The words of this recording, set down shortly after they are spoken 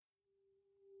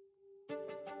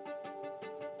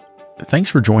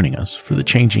Thanks for joining us for the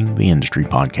Changing the Industry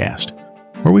podcast,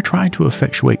 where we try to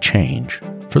effectuate change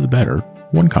for the better,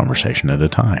 one conversation at a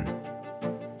time.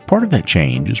 Part of that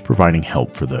change is providing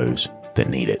help for those that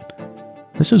need it.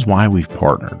 This is why we've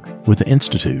partnered with the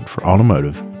Institute for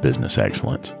Automotive Business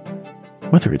Excellence.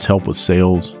 Whether it's help with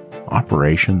sales,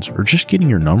 operations, or just getting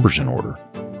your numbers in order,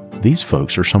 these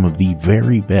folks are some of the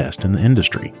very best in the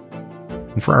industry.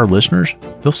 And for our listeners,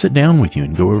 they'll sit down with you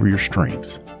and go over your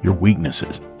strengths, your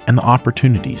weaknesses, and the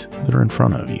opportunities that are in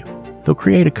front of you. They'll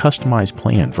create a customized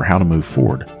plan for how to move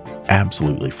forward,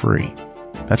 absolutely free.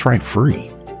 That's right, free.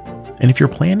 And if your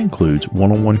plan includes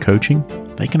one-on-one coaching,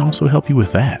 they can also help you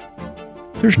with that.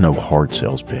 There's no hard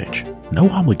sales pitch, no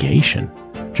obligation,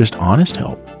 just honest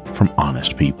help from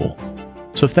honest people.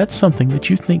 So if that's something that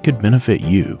you think could benefit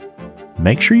you,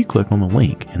 make sure you click on the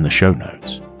link in the show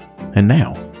notes. And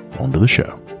now, on to the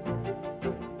show.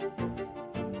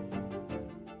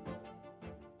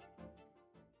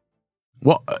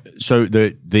 Well, so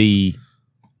the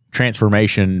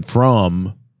transformation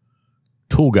from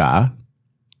tool guy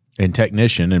and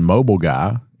technician and mobile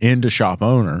guy into shop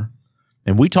owner,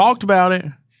 and we talked about it.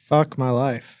 Fuck my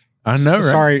life. I know, right?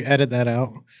 Sorry, edit that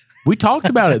out. We talked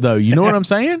about it, though. You know what I'm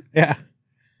saying? Yeah.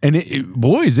 And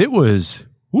boys, it was,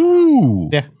 woo.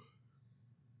 Yeah.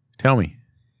 Tell me,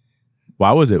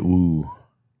 why was it woo?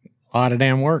 A lot of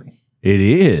damn work. It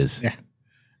is. Yeah.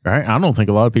 Right? I don't think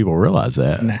a lot of people realize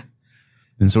that. Nah.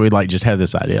 And so we just had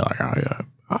this idea,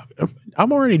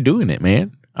 I'm already doing it,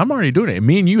 man. I'm already doing it.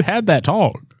 Me and you had that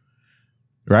talk,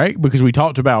 right? Because we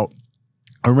talked about,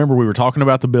 I remember we were talking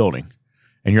about the building.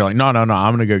 And you're like, no, I'm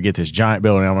going to go get this giant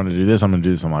building. I'm going to do this. I'm going to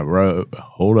do this. I'm like, bro,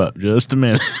 hold up just a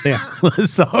minute. Yeah.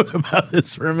 Let's talk about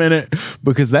this for a minute,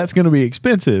 because that's going to be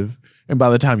expensive. And by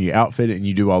the time you outfit it and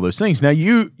you do all those things, now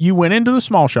you went into the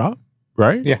small shop,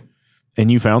 right? Yeah.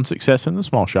 And you found success in the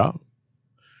small shop.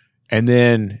 And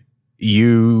then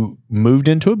you moved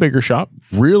into a bigger shop.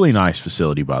 Really nice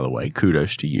facility, by the way.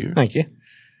 Kudos to you. Thank you.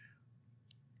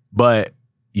 But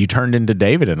you turned into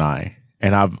David and I.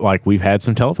 And we've had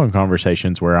some telephone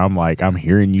conversations where I'm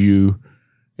hearing you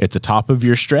at the top of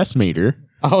your stress meter.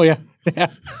 Oh, yeah.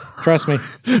 Yeah. Trust me.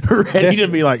 Ready to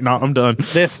be like, no, I'm done.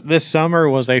 This summer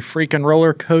was a freaking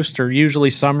roller coaster.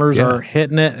 Usually summers are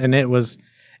hitting it. And that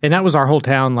was our whole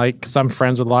town, because I'm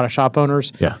friends with a lot of shop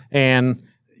owners. Yeah. And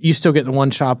you still get the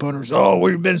one shop owners, oh,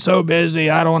 we've been so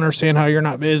busy. I don't understand how you're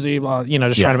not busy. Blah,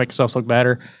 just trying to make yourself look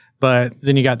better. But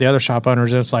then you got the other shop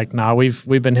owners, and it's like, nah, we've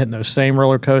been hitting those same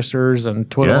roller coasters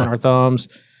and twiddling our thumbs.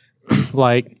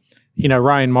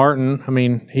 Ryan Martin, I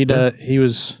mean,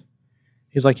 he's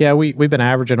like, yeah, we've been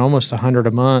averaging almost 100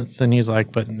 a month. And he's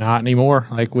like, but not anymore.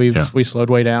 We slowed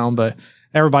way down, but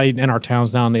everybody in our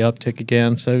town's now on the uptick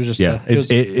again. So it was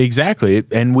just, exactly.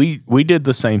 And we did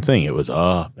the same thing. It was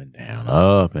up and down,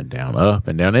 up and down, up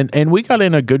and down. And we got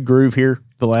in a good groove here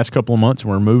the last couple of months,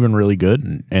 and we're moving really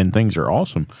good, and things are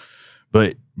awesome.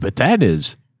 But that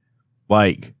is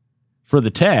for the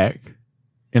tech,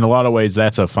 in a lot of ways,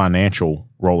 that's a financial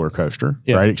roller coaster,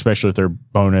 right? Especially if they're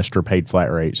bonused or paid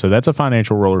flat rate. So that's a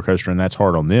financial roller coaster, and that's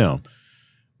hard on them.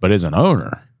 But as an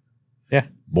owner,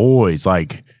 boys,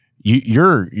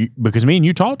 you're because me and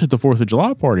you talked at the 4th of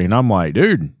July party, and I'm like,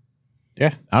 dude,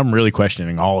 I'm really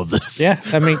questioning all of this. Yeah,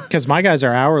 I mean, because my guys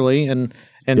are hourly, and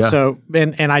so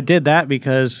I did that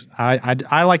because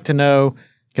I like to know,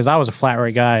 because I was a flat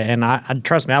rate guy, and I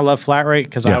trust me, I love flat rate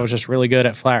because I was just really good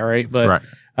at flat rate. But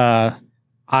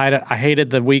I hated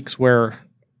the weeks where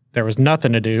there was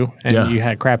nothing to do and you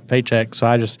had crap paycheck. So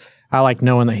I like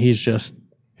knowing that he's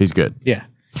good. Yeah.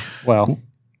 Well,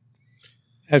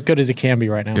 as good as he can be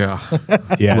right now.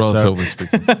 Yeah. Relatively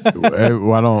speaking.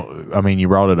 You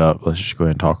brought it up. Let's just go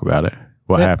ahead and talk about it.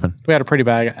 What happened? We had a pretty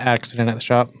bad accident at the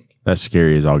shop. That's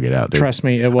scary as all get out, dude. Trust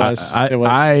me, it was.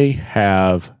 I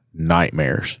have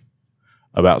nightmares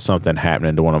about something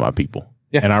happening to one of my people.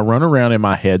 Yeah. And I run around in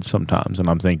my head sometimes, and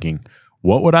I'm thinking,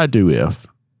 what would I do if?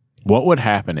 What would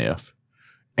happen if?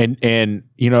 And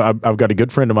I've got a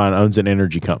good friend of mine who owns an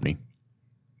energy company.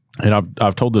 And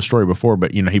I've told this story before,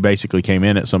 but, he basically came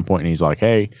in at some point and he's like,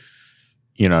 hey,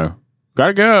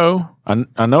 gotta go.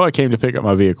 I know I came to pick up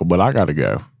my vehicle, but I gotta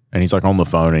go. And he's on the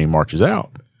phone, and he marches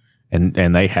out. And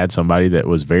they had somebody that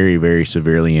was very, very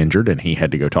severely injured, and he had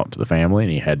to go talk to the family,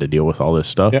 and he had to deal with all this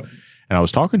stuff. Yep. And I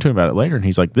was talking to him about it later, and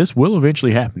he's like, this will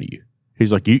eventually happen to you.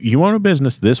 He's like, you own a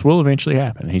business, this will eventually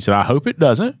happen. And he said, I hope it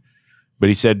doesn't. But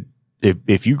he said,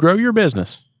 if you grow your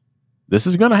business, this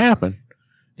is going to happen.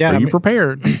 Yeah. Are you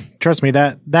prepared? Trust me,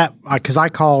 that because I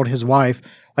called his wife,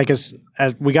 as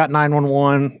we got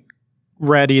 911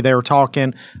 ready, they were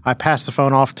talking. I passed the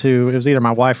phone off to, it was either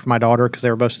my wife or my daughter, because they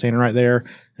were both standing right there.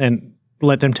 And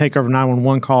let them take over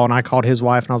 911 call, and I called his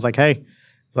wife, and I was like, hey,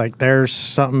 like there's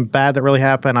something bad that really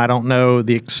happened. I don't know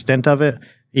the extent of it.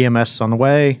 EMS is on the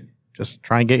way. Just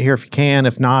try and get here if you can.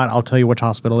 If not, I'll tell you which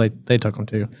hospital they took him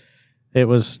to. It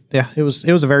was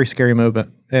a very scary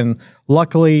moment. And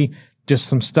luckily, just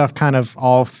some stuff kind of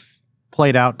all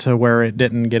played out to where it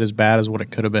didn't get as bad as what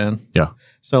it could have been. Yeah.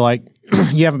 So like,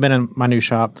 you haven't been in my new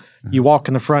shop. You walk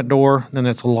in the front door, then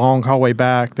it's a long hallway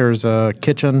back. There's a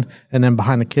kitchen, and then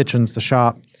behind the kitchen's the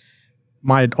shop.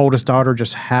 My oldest daughter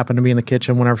just happened to be in the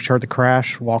kitchen whenever she heard the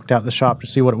crash, walked out the shop to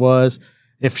see what it was.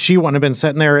 If she wouldn't have been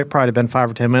sitting there, it probably have been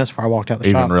 5 or 10 minutes before I walked out the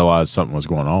shop. Even realized something was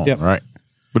going on, right?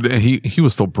 But he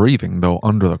was still breathing, though,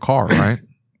 under the car, right?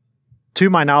 To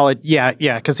my knowledge, yeah,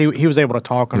 because he was able to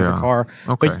talk under the car.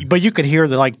 Okay. But you could hear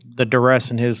the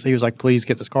duress in his. He was like, "Please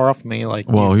get this car off of me!" Like,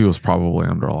 well, he was probably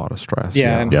under a lot of stress.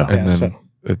 And then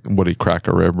would he crack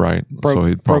a rib, right? So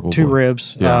he broke 2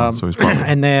 ribs. Yeah, so he's probably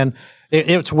and then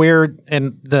it's weird,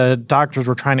 and the doctors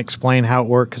were trying to explain how it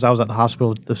worked because I was at the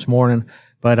hospital this morning.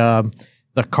 But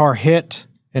the car hit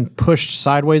and pushed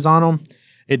sideways on him.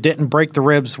 It didn't break the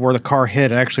ribs where the car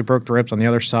hit. It actually broke the ribs on the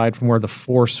other side from where the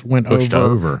force went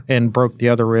over and broke the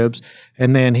other ribs.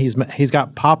 And then he's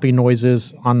got popping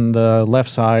noises on the left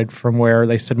side from where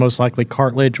they said most likely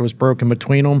cartilage was broken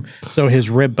between them. So his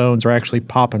rib bones are actually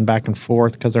popping back and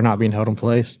forth because they're not being held in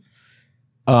place.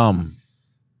 And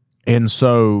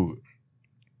so,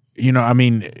 I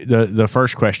mean, the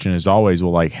first question is always,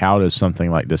 well, like, how does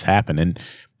something like this happen?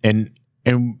 And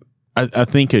I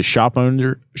think as shop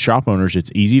owners,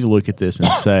 it's easy to look at this and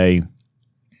say,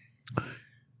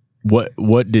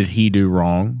 what did he do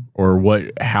wrong, or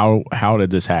how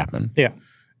did this happen? Yeah.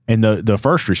 And the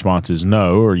first response is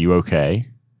no. Are you okay?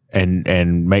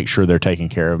 And make sure they're taken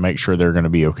care of. Make sure they're going to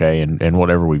be okay. And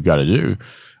whatever we've got to do,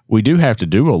 we do have to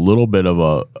do a little bit of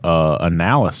a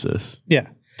analysis. Yeah.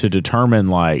 To determine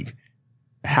like,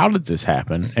 how did this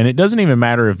happen? And it doesn't even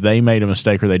matter if they made a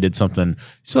mistake or they did something.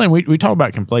 We talk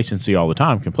about complacency all the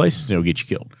time. Complacency will get you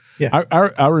killed. Yeah.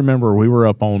 I remember we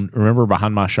were remember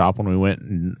behind my shop when we went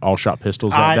and all shot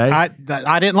pistols that day?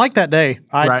 I didn't like that day.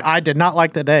 I did not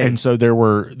like that day. And so there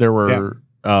were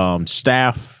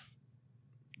staff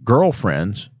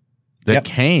girlfriends that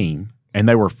came and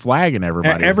they were flagging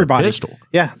everybody. Everybody. With a pistol.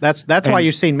 Yeah, that's why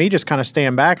you've seen me just kind of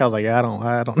stand back. I was like, I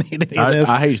don't need any of this.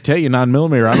 I hate to tell you,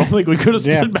 9mm. I don't think we could have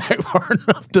stood back far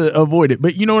enough to avoid it.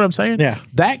 But you know what I'm saying? Yeah.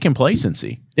 That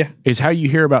complacency is how you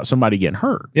hear about somebody getting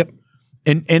hurt. Yep.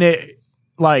 And it,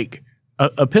 like,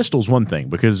 a pistol's one thing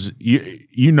because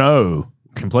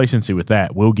complacency with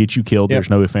that will get you killed. Yep. There's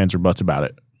no ifs, ands, or buts about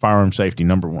it. Firearm safety,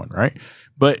 number one, right?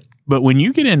 But when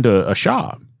you get into a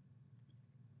shop,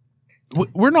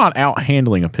 we're not out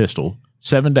handling a pistol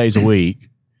 7 days a week,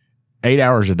 8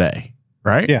 hours a day,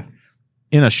 right? Yeah.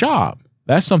 In a shop,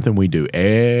 that's something we do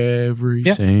every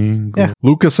single. Yeah.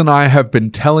 Lucas and I have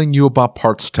been telling you about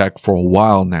Parts Tech for a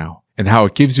while now, and how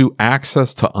it gives you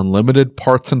access to unlimited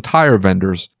parts and tire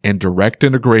vendors and direct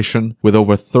integration with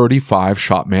over 35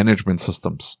 shop management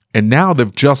systems. And now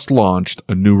they've just launched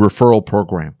a new referral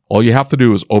program. All you have to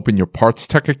do is open your Parts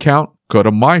Tech account, go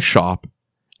to My Shop,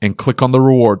 and click on the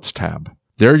Rewards tab.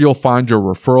 There you'll find your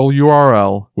referral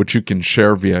URL, which you can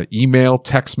share via email,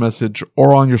 text message,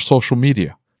 or on your social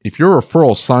media. If your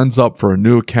referral signs up for a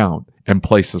new account and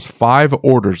places 5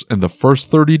 orders in the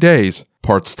first 30 days,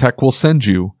 Parts Tech will send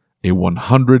you a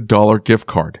 $100 gift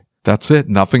card. That's it.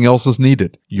 Nothing else is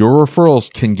needed. Your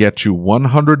referrals can get you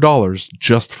 $100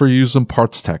 just for using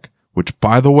Parts Tech, which,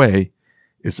 by the way,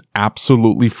 is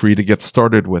absolutely free to get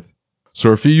started with.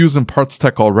 So if you're using Parts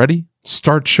Tech already,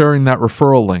 start sharing that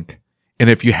referral link. And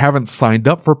if you haven't signed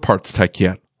up for Parts Tech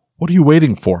yet, what are you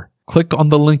waiting for? Click on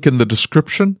the link in the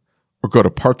description or go to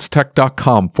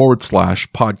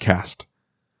partstech.com/podcast.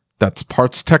 That's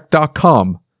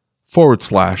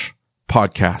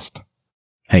partstech.com/podcast.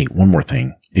 Hey, one more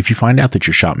thing. If you find out that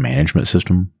your shop management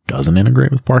system doesn't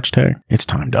integrate with Parts Tech, it's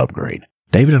time to upgrade.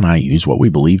 David and I use what we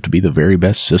believe to be the very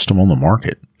best system on the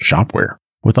market, Shopware.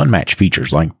 With unmatched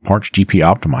features like Parts GP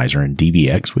Optimizer and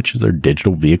DVX, which is their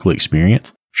digital vehicle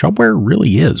experience, Shopware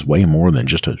really is way more than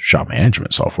just a shop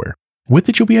management software. With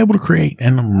it, you'll be able to create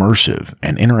an immersive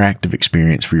and interactive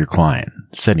experience for your client,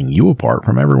 setting you apart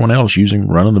from everyone else using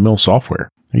run-of-the-mill software.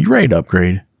 Are you ready to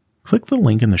upgrade? Click the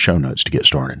link in the show notes to get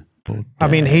started. I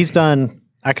mean, he's done,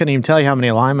 I couldn't even tell you how many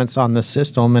alignments on this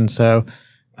system. And so,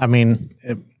 I mean,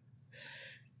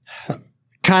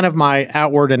 kind of my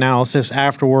outward analysis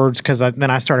afterwards, because then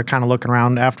I started kind of looking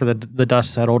around after the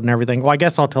dust settled and everything. Well, I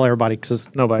guess I'll tell everybody because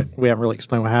we haven't really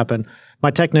explained what happened. My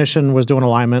technician was doing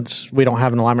alignments. We don't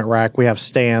have an alignment rack. We have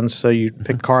stands. So you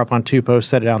pick the car up on 2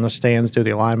 posts, set it on the stands, do the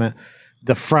alignment.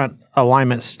 The front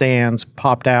alignment stands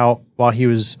popped out while he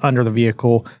was under the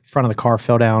vehicle. Front of the car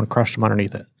fell down, crushed him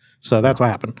underneath it. So that's what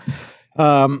happened.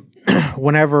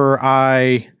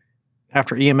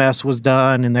 After EMS was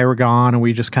done and they were gone and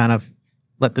we just kind of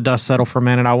let the dust settle for a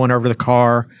minute, I went over to the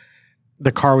car.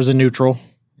 The car was in neutral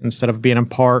instead of being in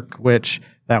park, which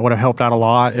that would have helped out a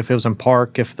lot if it was in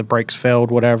park, if the brakes failed,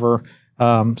 whatever.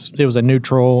 It was a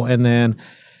neutral, and then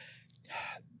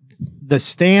the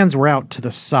stands were out to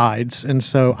the sides. And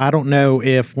so I don't know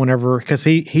if whenever, because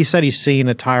he said he's seen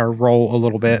a tire roll a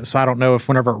little bit. So I don't know if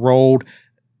whenever it rolled,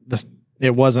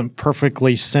 it wasn't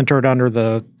perfectly centered under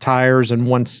the tires and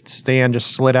one stand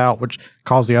just slid out, which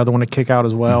caused the other one to kick out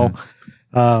as well.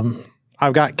 Mm-hmm.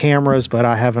 I've got cameras, but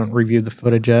I haven't reviewed the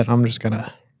footage yet.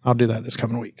 I'll do that this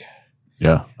coming week.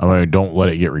 Yeah. I mean, don't let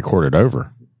it get recorded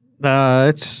over.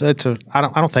 I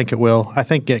don't think it will. I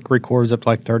think it records up to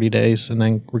like 30 days and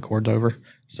then records over.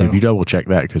 So if you double check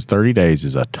that, because 30 days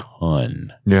is a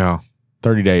ton. Yeah.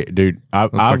 30 day, dude.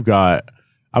 I've got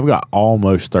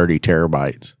almost 30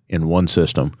 terabytes in one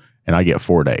system, and I get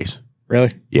 4 days.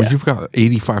 Really? Yeah. Well, you've got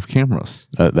 85 cameras.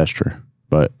 That's true.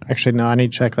 But actually, no, I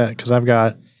need to check that because I've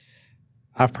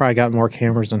probably got more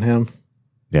cameras than him.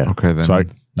 Yeah. Okay, then. So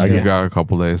you got a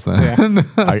couple days then. Yeah.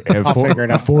 I'll figure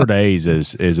it out. 4 days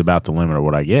is about the limit of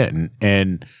what I get.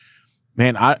 And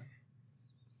man, do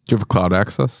you have cloud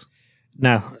access?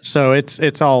 No. So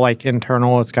it's all like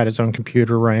internal. It's got its own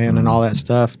computer ran and all that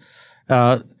stuff.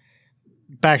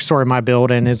 Backstory of my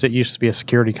building is it used to be a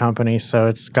security company, so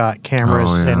it's got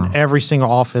cameras, and every single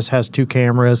office has 2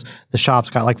 cameras. The shop's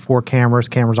got like 4 cameras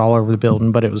all over the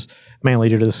building, but it was mainly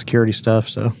due to the security stuff.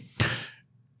 So,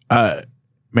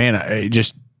 man,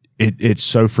 it's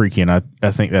so freaky, and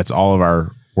I think that's all of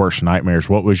our worst nightmares.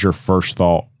 What was your first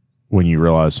thought when you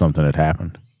realized something had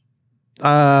happened?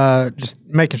 Just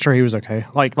making sure he was okay.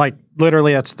 Like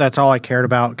literally, that's all I cared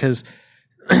about because.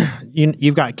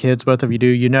 You've got kids, both of you do.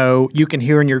 You know, you can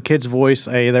hear in your kid's voice,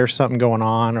 hey, there's something going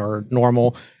on or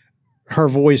normal. Her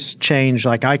voice changed.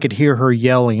 Like I could hear her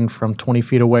yelling from 20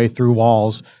 feet away through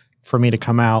walls for me to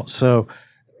come out. So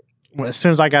as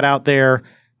soon as I got out there,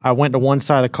 I went to one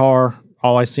side of the car.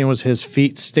 All I seen was his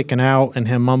feet sticking out and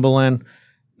him mumbling.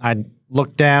 I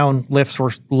looked down. Legs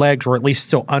were at least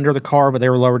still under the car, but they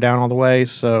were lower down all the way.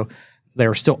 So they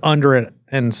were still under it.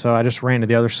 And so I just ran to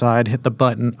the other side, hit the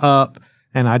button up.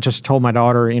 And I just told my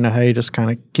daughter, hey, just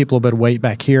kind of keep a little bit of weight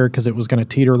back here because it was going to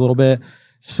teeter a little bit.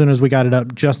 As soon as we got it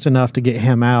up just enough to get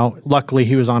him out, luckily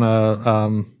he was on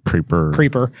a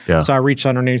creeper. Yeah. So I reached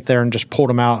underneath there and just pulled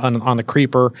him out on the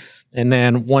creeper. And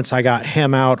then once I got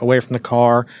him out away from the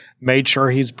car, made sure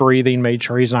he's breathing, made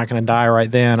sure he's not going to die right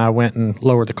then, I went and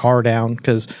lowered the car down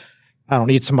because I don't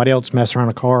need somebody else messing around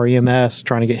the car, EMS,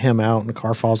 trying to get him out, and the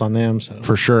car falls on them. So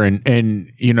for sure. And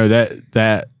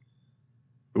that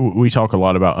we talk a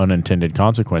lot about unintended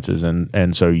consequences,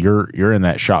 and so you're in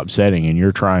that shop setting and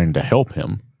you're trying to help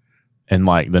him, and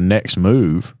like the next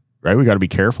move, right? We got to be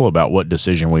careful about what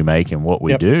decision we make and what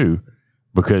we do,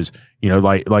 because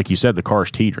like you said, the car's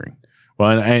teetering.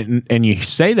 Well, and you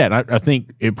say that, I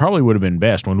think it probably would have been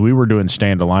best when we were doing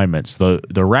stand alignments. The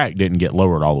rack didn't get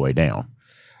lowered all the way down.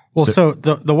 Well, so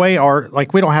the way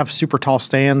we don't have super tall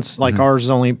stands. Like ours is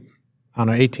only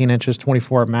 18 inches,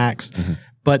 24 at max,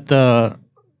 but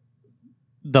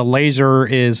the laser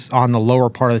is on the lower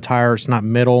part of the tire. It's not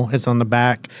middle. It's on the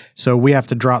back. So we have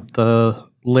to drop the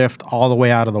lift all the way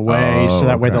out of the way so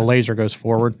that way the laser goes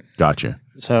forward. Gotcha.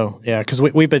 So, yeah, because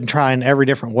we've been trying every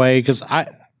different way because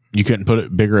You couldn't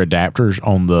put bigger adapters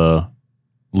on the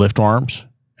lift arms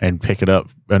and pick it up?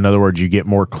 In other words, you get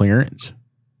more clearance?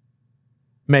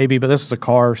 Maybe, but this is a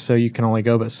car, so you can only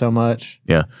go but so much.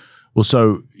 Yeah. Well,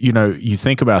 so, you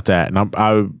think about that,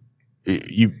 and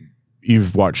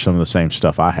you've watched some of the same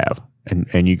stuff I have,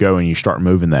 and you go and you start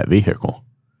moving that vehicle.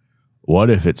 What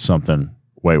if it's something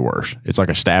way worse? It's like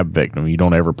a stab victim. You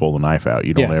don't ever pull the knife out.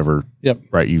 You don't ever,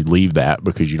 right? You leave that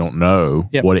because you don't know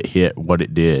what it hit, what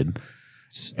it did.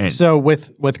 And so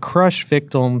with crush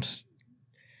victims,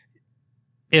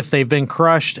 if they've been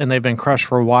crushed and they've been crushed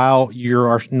for a while, you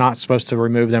are not supposed to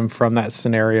remove them from that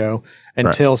scenario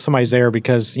until somebody's there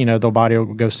because, their body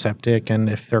will go septic, and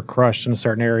if they're crushed in a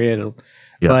certain area, it'll...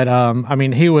 But,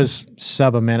 he was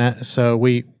sub a minute, so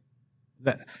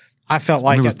I felt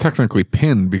like... He was technically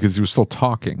pinned because he was still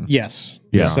talking. Yes.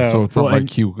 Yeah, so it's not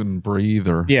like you can breathe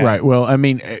or... Yeah. Right, well,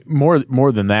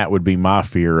 more than that would be my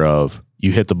fear of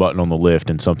you hit the button on the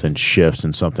lift and something shifts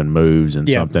and something moves and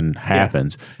something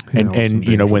happens.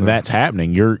 And when that's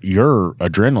happening, your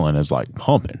adrenaline is like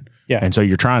pumping. Yeah. And so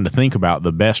you're trying to think about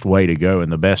the best way to go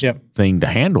and the best thing to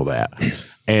handle that.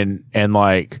 And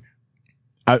like...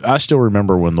 I still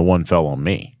remember when the one fell on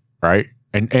me, right?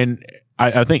 And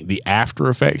I think the after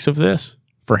effects of this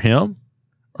for him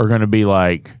are going to be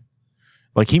like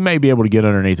he may be able to get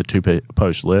underneath a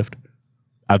 2-post lift.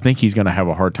 I think he's going to have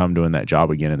a hard time doing that job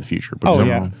again in the future. Because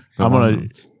I'm going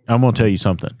to tell you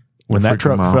something. When that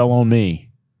truck fell on me,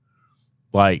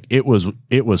 like it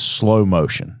was slow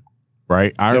motion,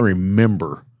 right? I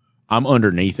remember I'm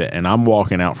underneath it and I'm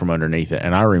walking out from underneath it,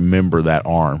 and I remember that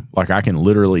arm. Like I can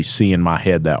literally see in my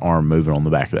head that arm moving on the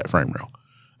back of that frame rail.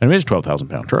 And it's a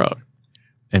 12,000-pound truck.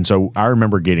 And so I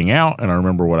remember getting out, and I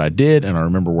remember what I did, and I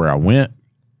remember where I went.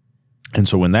 And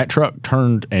so when that truck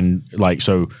turned and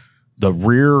so the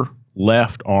rear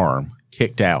left arm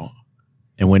kicked out.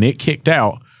 And when it kicked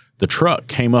out, the truck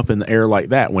came up in the air like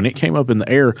that. When it came up in the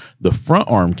air, the front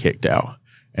arm kicked out,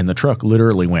 and the truck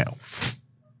literally went.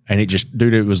 And it just,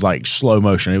 dude, it was like slow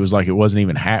motion. It was like it wasn't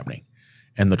even happening.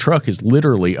 And the truck is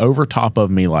literally over top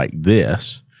of me like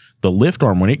this. The lift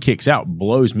arm, when it kicks out,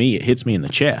 blows me. It hits me in the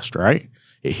chest, right?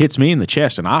 It hits me in the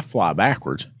chest, and I fly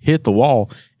backwards, hit the wall.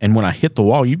 And when I hit the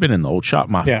wall, you've been in the old shop,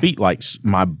 my feet, like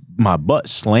my butt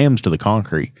slams to the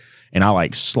concrete, and I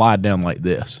like slide down like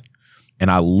this. And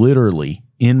I literally,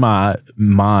 in my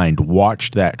mind,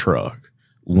 watched that truck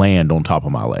land on top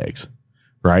of my legs,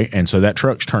 right? And so that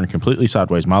truck's turned completely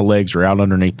sideways. My legs are out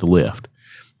underneath the lift.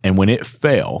 And when it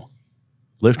fell,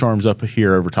 lift arm's up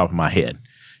here over top of my head.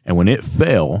 And when it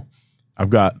fell, I've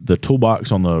got the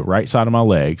toolbox on the right side of my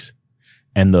legs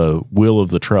and the wheel of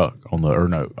the truck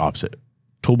opposite.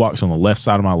 Toolbox on the left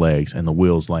side of my legs and the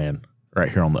wheels laying right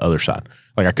here on the other side.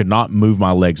 Like I could not move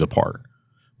my legs apart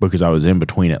because I was in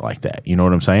between it like that. You know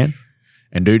what I'm saying?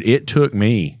 And dude, it took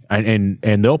me, and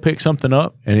they'll pick something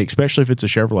up, and especially if it's a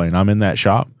Chevrolet and I'm in that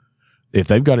shop, if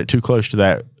they've got it too close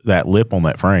to that lip on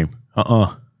that frame,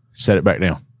 set it back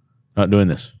down. Not doing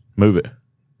this. Move it.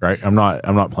 Right? I'm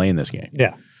not playing this game.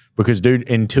 Yeah. Because dude,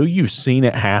 until you've seen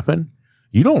it happen,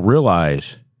 you don't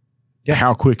realize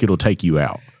how quick it'll take you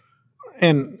out.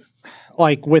 And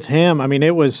like with him, I mean,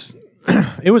 it was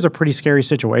a pretty scary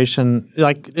situation,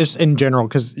 like just in general,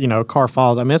 because, a car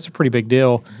falls. I mean, it's a pretty big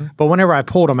deal. Mm-hmm. But whenever I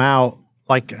pulled him out,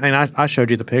 and I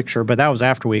showed you the picture, but that was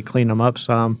after we cleaned him up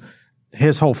some.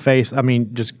 His whole face, I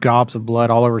mean, just gobs of blood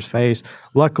all over his face.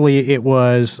 Luckily, it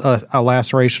was a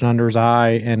laceration under his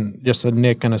eye and just a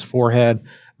nick in his forehead.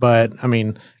 But, I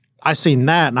mean, I seen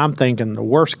that, and I'm thinking the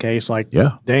worst case,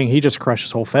 dang, he just crushed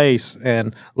his whole face.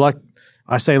 And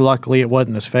I say luckily it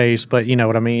wasn't his face, but you know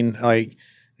what I mean? Like,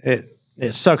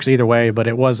 it sucks either way, but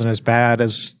it wasn't as bad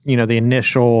as, the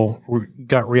initial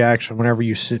gut reaction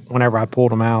whenever I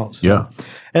pulled him out. So. Yeah.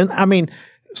 And, I mean,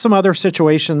 some other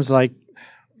situations, like,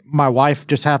 my wife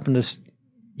just happened to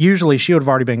usually she would have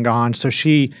already been gone. So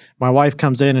my wife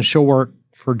comes in and she'll work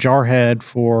for Jarhead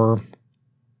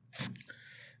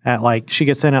she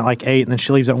gets in at 8 and then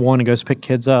she leaves at 1 and goes to pick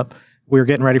kids up. We were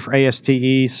getting ready for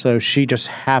ASTE. So she just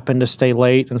happened to stay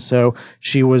late. And so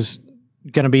she was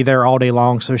going to be there all day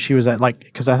long. So she was at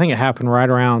cause I think it happened right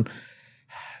around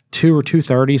 2 or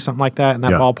 2:30, something like that in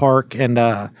that ballpark.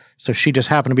 And, so she just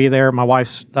happened to be there. My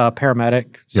wife's a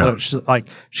paramedic. So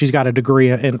she's got a degree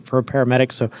for a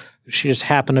paramedic. So she just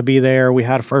happened to be there. We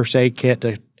had a first aid kit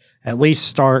to at least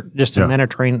start just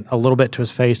administering a little bit to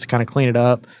his face to kind of clean it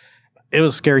up. It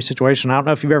was a scary situation. I don't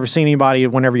know if you've ever seen anybody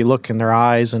whenever you look in their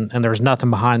eyes and there's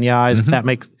nothing behind the eyes. Mm-hmm.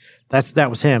 If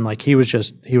that was him. Like he was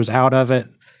out of it.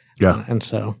 Yeah. And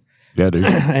so. Yeah, dude.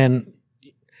 And,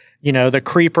 the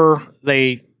creeper,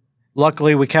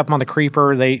 luckily, we kept him on the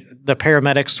creeper. The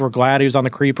paramedics were glad he was on the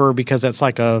creeper because it's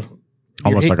like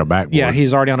almost like a backboard. Yeah,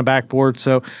 he's already on a backboard.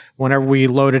 So whenever we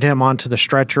loaded him onto the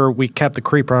stretcher, we kept the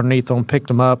creeper underneath him, picked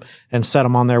him up, and set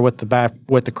him on there with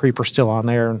the creeper still on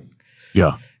there.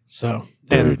 Yeah. So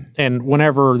and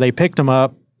whenever they picked him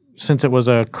up, since it was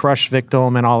a crushed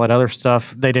victim and all that other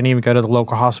stuff, they didn't even go to the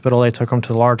local hospital. They took him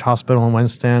to the large hospital in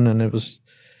Winston, and it was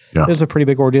a pretty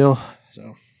big ordeal.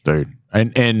 So, dude,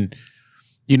 and.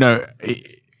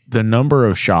 The number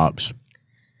of shops,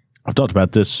 I've talked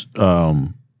about this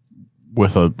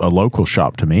with a local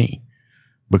shop to me,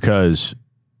 because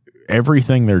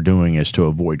everything they're doing is to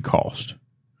avoid cost.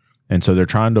 And so they're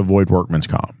trying to avoid workman's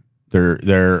comp. I'm going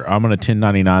to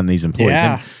 1099 these employees.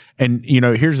 Yeah. And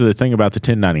here's the thing about the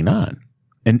 1099.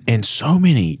 And so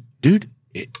many, dude,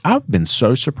 I've been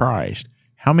so surprised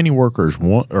how many workers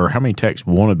how many techs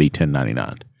want to be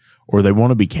 1099 or they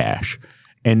want to be cash.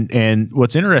 And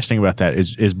what's interesting about that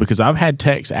is because I've had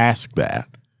techs ask that,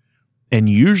 and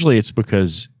usually it's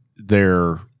because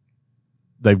they've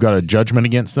got a judgment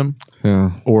against them,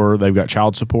 or they've got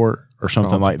child support or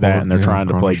something like that, and they're trying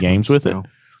to play games with it.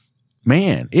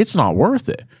 Man, it's not worth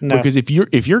it because if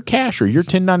you're cash or you're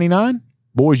 1099,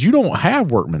 boys, you don't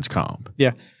have workman's comp.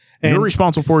 Yeah, And you're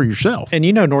responsible for it yourself. And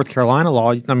North Carolina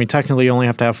law, I mean, technically you only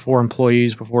have to have 4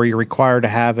 employees before you're required to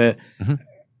have it. Mm-hmm.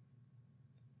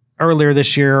 Earlier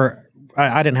this year,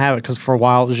 I didn't have it because for a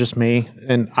while it was just me,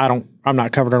 and I'm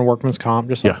not covered under workman's comp,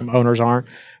 just like owners aren't.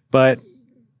 But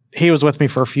he was with me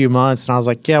for a few months, and I was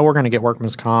like, yeah, we're going to get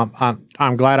workman's comp.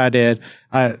 I'm glad I did.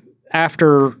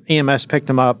 After EMS picked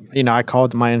him up, I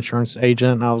called my insurance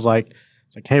agent, and I was like,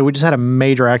 hey, we just had a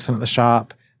major accident at the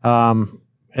shop.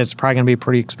 It's probably going to be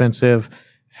pretty expensive.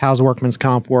 How's workman's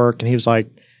comp work? And he was like,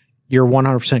 you're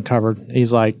 100% covered.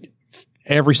 He's like,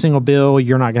 every single bill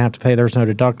you're not going to have to pay. There's no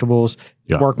deductibles.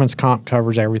 Yeah. Workman's comp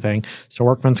covers everything. So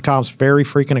workman's comp's very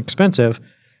freaking expensive,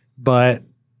 but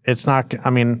it's not.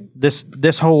 I mean, this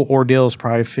whole ordeal is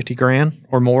probably $50,000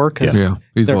 or more because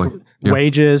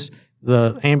wages,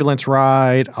 the ambulance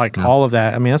ride, all of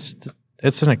that. I mean,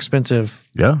 it's an expensive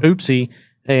oopsie.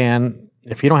 And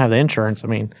if you don't have the insurance, I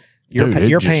mean,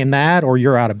 you're paying that, or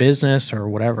you're out of business or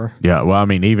whatever. Yeah, well, I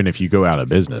mean, even if you go out of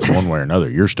business one way or another,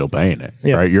 you're still paying it,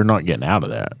 right? You're not getting out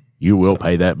of that. You will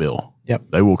pay that bill. Yep.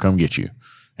 They will come get you.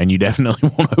 And you definitely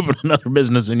won't open another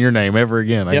business in your name ever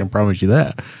again. I can promise you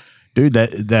that. Dude,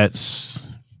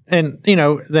 that's... And,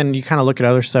 then you kind of look at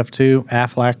other stuff too.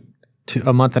 Aflac,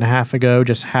 a month and a half ago,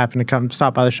 just happened to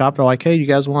stop by the shop. They're like, hey, you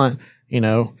guys want,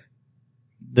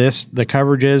 the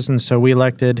coverages, and so we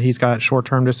elected. He's got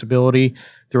short-term disability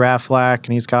through Aflac,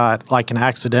 and he's got an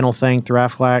accidental thing through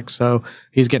Aflac, so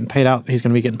he's getting paid out. He's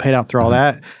going to be getting paid out through all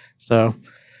that. So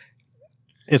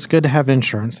it's good to have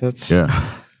insurance.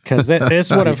 Because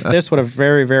this would have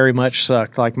very, very much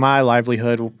sucked. My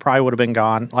livelihood probably would have been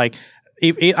gone. I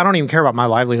don't even care about my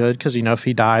livelihood because if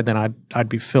he died, then I'd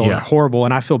be feeling horrible,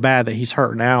 and I feel bad that he's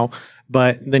hurt now.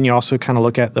 But then you also kind of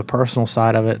look at the personal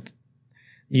side of it.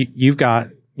 You've got.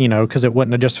 Because it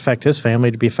wouldn't just affect his family,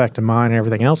 to be affecting mine and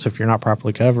everything else if you're not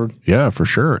properly covered. Yeah, for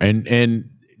sure. And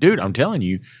dude, I'm telling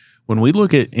you, when we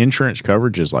look at insurance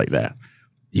coverages like that,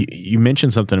 you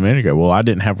mentioned something a minute ago. Well, I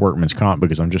didn't have workman's comp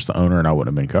because I'm just the owner and I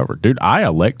wouldn't have been covered. Dude, I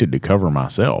elected to cover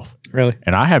myself. Really?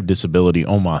 And I have disability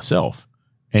on myself.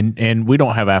 And we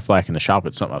don't have Aflac in the shop.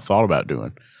 It's something I've thought about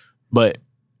doing. But,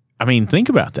 I mean, think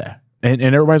about that. And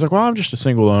everybody's like, well, I'm just a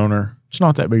single owner. It's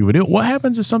not that big of a deal. What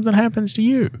happens if something happens to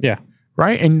you? Yeah.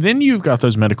 Right? And then you've got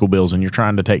those medical bills and you're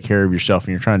trying to take care of yourself and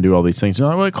you're trying to do all these things.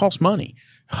 Well, it costs money.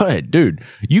 Hey, dude,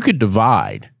 you could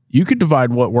divide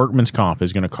what workman's comp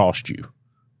is going to cost you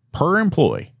per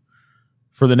employee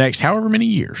for the next however many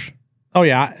years. Oh,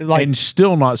 yeah. And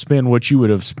still not spend what you would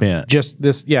have spent. Just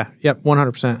this. Yeah. Yep.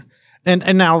 100%.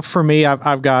 And now for me,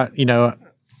 I've got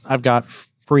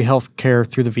free health care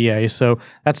through the VA. So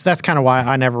that's kind of why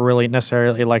I never really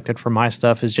necessarily elected for my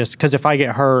stuff, is just because if I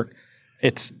get hurt,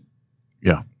 it's,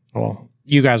 yeah. Well,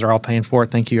 you guys are all paying for it.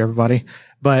 Thank you, everybody.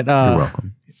 But you're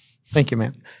welcome. Thank you,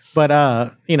 man. But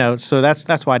so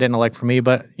that's why I didn't elect for me.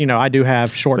 But I do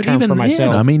have short term for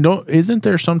myself. I mean, isn't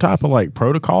there some type of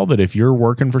protocol that if you're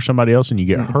working for somebody else and you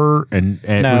get hurt and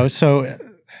no?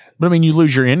 But I mean, you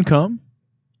lose your income.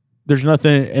 There's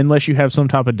nothing unless you have some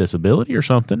type of disability or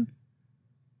something.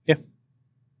 Yeah.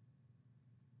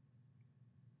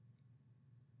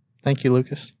 Thank you,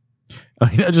 Lucas.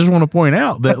 I just want to point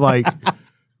out that,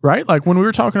 right? When we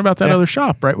were talking about that other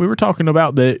shop, right? We were talking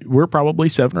about that we're probably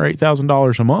 $7,000 or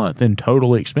 $8,000 a month in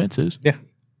total expenses. Yeah.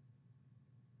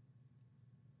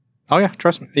 Oh yeah,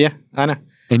 trust me. Yeah, I know.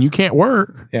 And you can't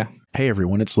work. Yeah. Hey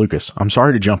everyone, it's Lucas. I'm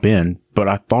sorry to jump in, but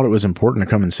I thought it was important to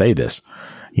come and say this.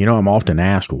 I'm often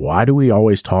asked, why do we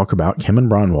always talk about Kim and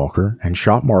Brian Walker and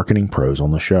Shop Marketing Pros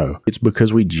on the show? It's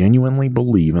because we genuinely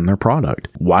believe in their product.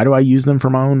 Why do I use them for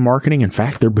my own marketing? In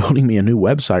fact, they're building me a new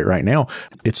website right now.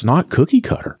 It's not cookie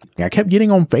cutter. I kept getting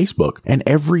on Facebook and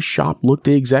every shop looked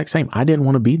the exact same. I didn't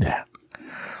want to be that.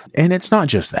 And it's not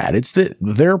just that. It's that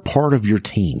they're part of your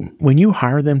team. When you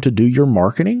hire them to do your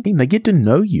marketing, they get to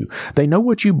know you. They know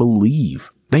what you believe.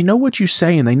 They know what you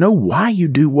say, and they know why you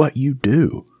do what you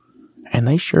do. And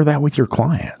they share that with your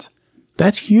clients.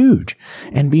 That's huge.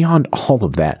 And beyond all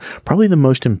of that, probably the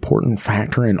most important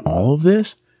factor in all of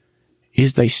this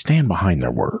is they stand behind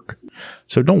their work.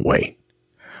 So don't wait.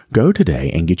 Go today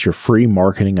and get your free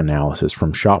marketing analysis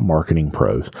from Shop Marketing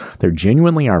Pros. They're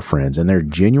genuinely our friends, and they're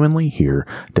genuinely here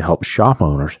to help shop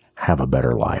owners have a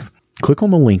better life. Click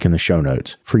on the link in the show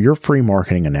notes for your free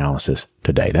marketing analysis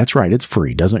today. That's right. It's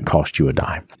free. Doesn't cost you a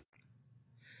dime.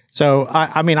 So,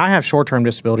 I mean, I have short-term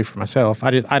disability for myself.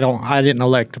 I didn't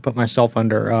elect to put myself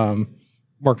under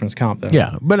workman's comp, though.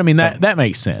 Yeah, but I mean, that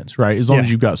makes sense, right? As long as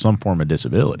you've got some form of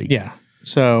disability. Yeah.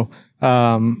 So,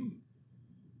 but,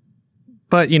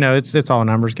 it's all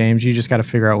numbers games. You just got to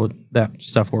figure out what that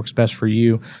stuff works best for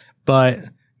you. But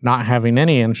not having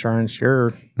any insurance,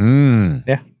 yeah.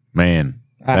 Man,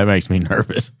 that makes me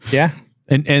nervous. Yeah.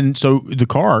 And so the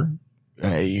car,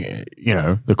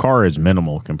 the car is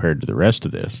minimal compared to the rest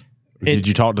of this. Did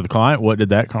you talk to the client? What did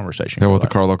that conversation? Yeah, what the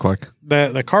car look like?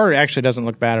 The car actually doesn't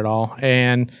look bad at all,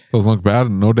 and doesn't look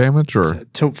bad. No damage, or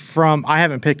I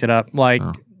haven't picked it up. Like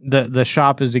the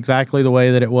shop is exactly the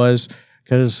way that it was,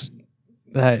 because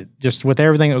just with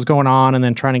everything that was going on, and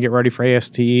then trying to get ready for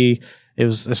ASTE, it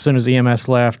was as soon as EMS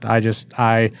left,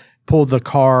 I pulled the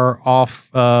car off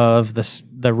of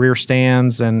the rear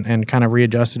stands and kind of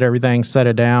readjusted everything, set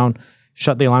it down,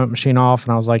 shut the alignment machine off,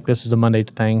 and I was like, "This is a Monday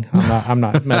thing. I'm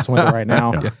not messing with it right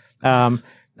now."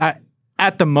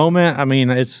 At the moment, I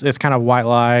mean, it's kind of a white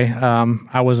lie.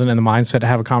 I wasn't in the mindset to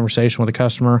have a conversation with a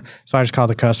customer, so I just called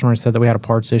the customer and said that we had a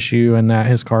parts issue and that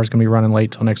his car is going to be running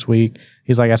late till next week.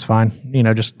 He's like, "That's fine.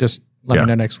 Just let me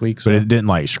know next week." So, but it didn't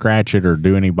like scratch it or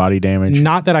do any body damage?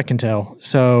 Not that I can tell.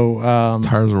 So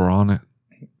tires were on it.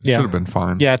 Should have been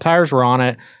fine. Yeah, tires were on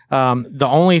it. The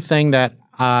only thing that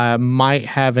might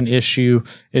have an issue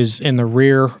is in the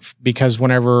rear, because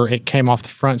whenever it came off the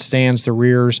front stands, the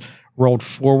rears rolled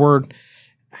forward.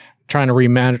 Trying to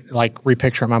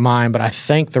repicture it in my mind, but I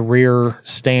think the rear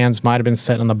stands might have been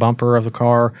set on the bumper of the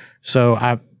car. So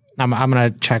I'm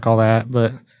going to check all that,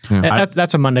 but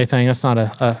that's a Monday thing. That's not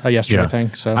a yesterday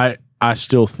thing. So I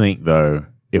still think, though,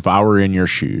 if I were in your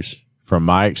shoes, from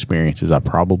my experiences, I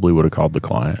probably would have called the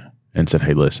client and said,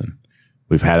 "Hey, listen,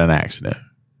 we've had an accident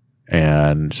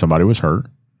and somebody was hurt.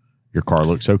 Your car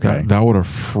looks okay." That would have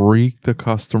freaked the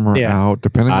customer out.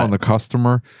 Depending on the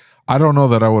customer, I don't know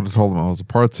that I would have told them it was a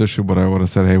parts issue, but I would have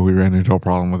said, "Hey, we ran into a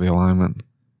problem with the alignment."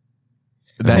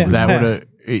 That would have,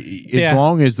 as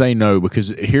long as they know, because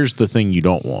here's the thing you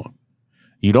don't want.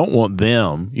 You don't want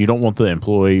the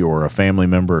employee or a family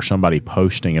member or somebody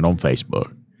posting it on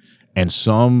Facebook. And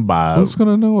who's going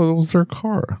to know it was their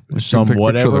car? Take a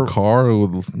picture of the car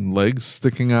with legs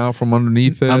sticking out from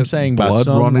underneath it. I'm saying by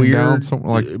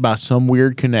some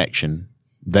weird connection,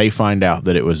 they find out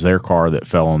that it was their car that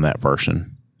fell on that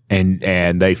person.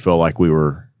 And they feel like we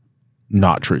were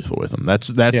not truthful with them. That's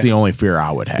the only fear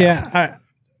I would have. Yeah,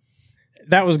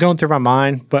 that was going through my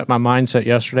mind, but my mindset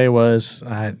yesterday was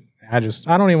I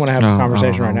don't even want to have a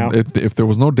conversation right now. If there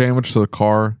was no damage to the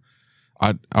car,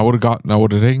 I would have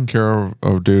taken care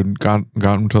of dude, got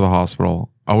him to the hospital.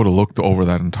 I would have looked over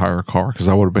that entire car, because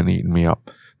that would have been eating me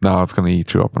up. No, it's going to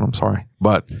eat you up, and I'm sorry,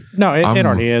 but no, it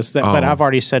already is. But I've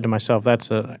already said to myself that's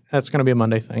going to be a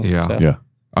Monday thing. Yeah, so. Yeah.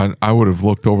 I would have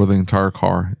looked over the entire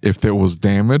car. If there was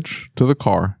damage to the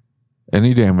car,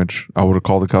 any damage, I would have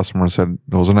called the customer and said,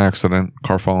 "There was an accident.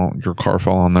 Your car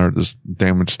fell on there. There's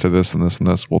damage to this and this and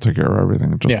this. We'll take care of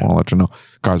everything. Just want to let you know,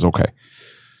 guy's okay."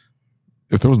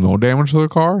 If there was no damage to the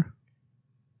car,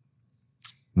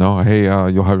 no, hey,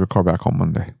 you'll have your car back on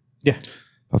Monday. Yeah,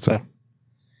 that's it.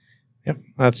 Yep,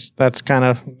 that's kind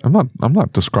of. I'm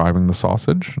not describing the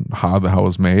sausage and how it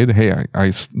was made. Hey, I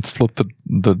slit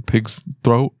the pig's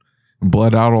throat and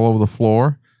bled out all over the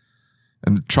floor,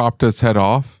 and chopped its head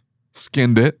off,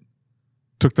 skinned it,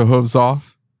 took the hooves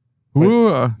off.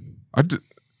 Ooh,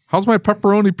 how's my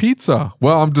pepperoni pizza?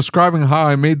 Well, I'm describing how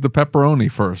I made the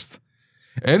pepperoni first.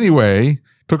 Anyway,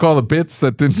 took all the bits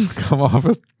that didn't come off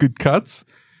as good cuts,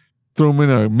 threw them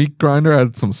in a meat grinder,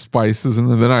 added some spices,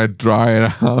 and then I dry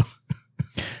it out.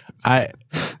 I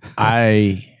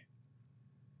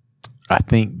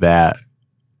think that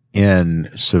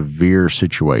in severe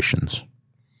situations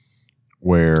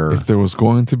where if there was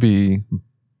going to be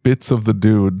bits of the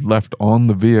dude left on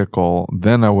the vehicle,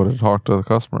 then I would have talked to the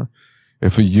customer.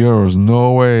 If there was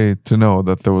no way to know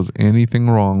that there was anything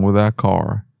wrong with that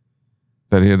car,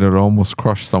 that it had almost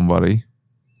crushed somebody,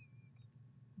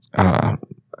 I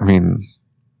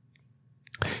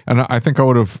think I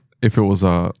would have. If it was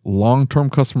a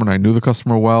long-term customer and I knew the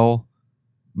customer well,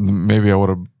 maybe I would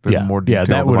have been more detailed.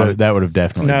 Yeah, that would have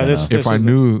definitely. No,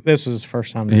 been this was his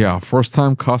first time.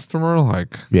 First-time customer,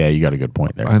 like. Yeah, you got a good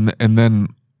point there. And then,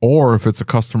 or if it's a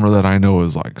customer that I know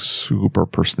is like super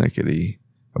persnickety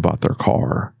about their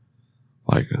car,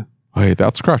 like, hey,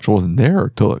 that scratch wasn't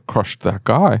there till it crushed that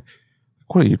guy.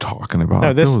 What are you talking about?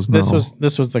 No, this was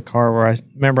the car where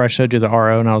I showed you the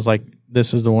RO, and I was like,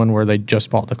 this is the one where they just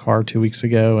bought the car 2 weeks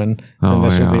ago, and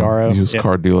this was the RO. Used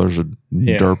car dealers are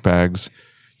dirtbags.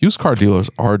 Used car dealers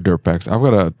are dirtbags. I've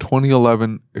got a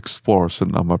 2011 Explorer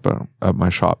sitting up at my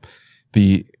shop.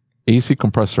 The AC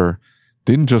compressor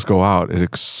didn't just go out; it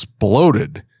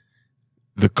exploded.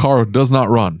 The car does not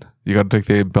run. You got to take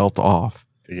the belt off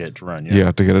to get it to run.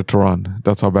 Yeah, to get it to run.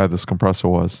 That's how bad this compressor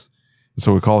was.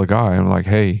 So we call the guy. I'm like,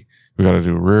 hey, we got to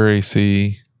do rear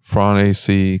AC, front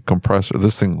AC, compressor.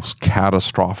 This thing was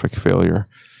catastrophic failure.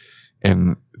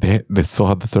 and they still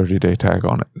had the 30-day tag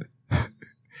on it.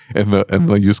 and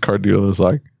the used car dealer's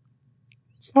like,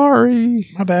 sorry,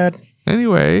 my bad.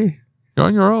 Anyway, you're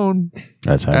on your own.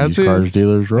 That's how used cars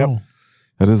dealers roll. Yep.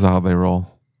 That is how they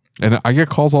roll. And I get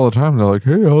calls all the time. They're like,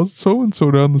 hey, how's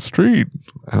so-and-so down the street?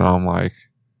 And I'm like,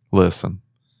 listen,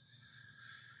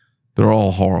 they're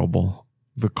all horrible.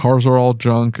 The cars are all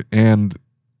junk, and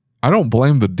I don't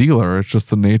blame the dealer. It's just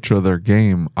the nature of their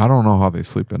game. I don't know how they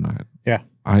sleep at night. Yeah.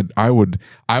 I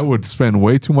would spend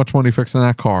way too much money fixing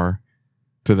that car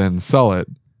to then sell it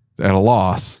at a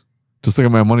loss just to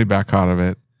get my money back out of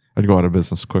it. I'd go out of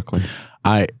business quickly.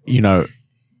 I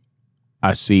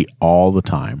see all the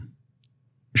time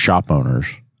shop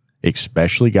owners,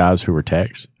 especially guys who are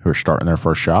techs, who are starting their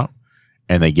first shop,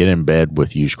 and they get in bed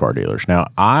with used car dealers. Now,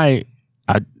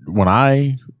 when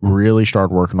I really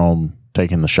started working on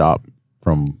taking the shop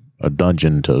from a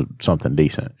dungeon to something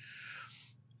decent,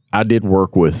 I did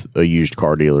work with a used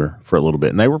car dealer for a little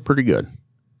bit, and they were pretty good.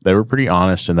 They were pretty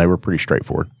honest, and they were pretty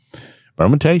straightforward. But I'm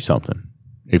going to tell you something.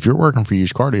 If you're working for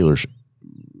used car dealers,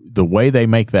 the way they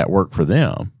make that work for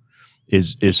them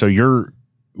is so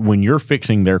when you're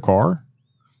fixing their car,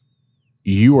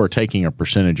 you are taking a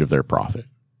percentage of their profit.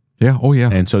 Yeah. Oh, yeah.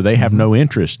 And so they have no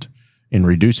interest in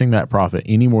reducing that profit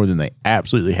any more than they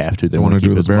absolutely have to. They want to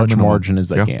keep as much margin as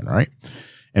they can, right?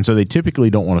 And so they typically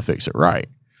don't want to fix it right.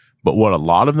 But what a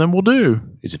lot of them will do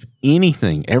is if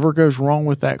anything ever goes wrong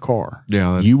with that car,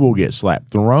 you will get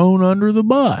slapped, thrown under the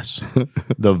bus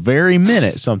the very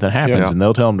minute something happens, and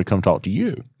they'll tell them to come talk to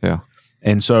you. Yeah.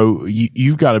 And so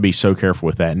you've got to be so careful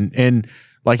with that. And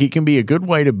like it can be a good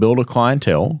way to build a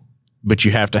clientele, but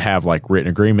you have to have like written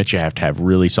agreements. You have to have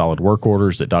really solid work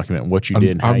orders that document what you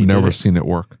did and how you did it. I've never seen it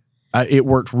work. It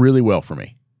worked really well for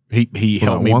me. He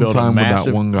helped me build a massive...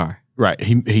 with that one guy. Right.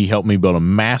 He helped me build a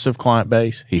massive client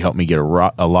base. He helped me get a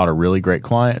lot of really great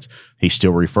clients. He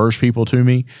still refers people to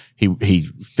me. He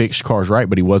fixed cars right,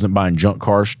 but he wasn't buying junk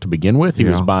cars to begin with. He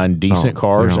was buying decent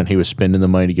cars, and he was spending the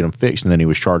money to get them fixed, and then he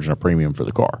was charging a premium for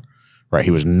the car. Right. He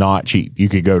was not cheap. You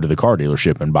could go to the car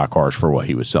dealership and buy cars for what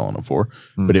he was selling them for,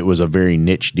 but it was a very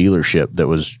niche dealership that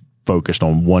was focused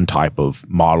on one type of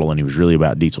model, and he was really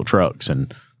about diesel trucks,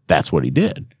 and that's what he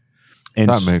did. And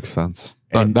that makes sense.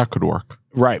 That could work.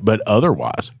 Right, but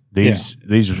otherwise, these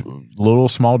little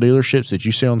small dealerships that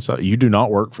you see on the side, you do not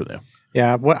work for them.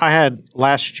 Yeah, what I had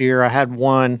last year, I had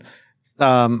one.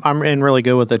 I'm in really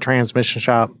good with the transmission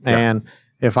shop, and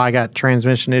if I got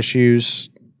transmission issues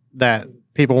that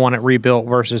people want it rebuilt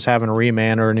versus having a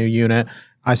reman or a new unit,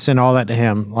 I send all that to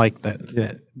him like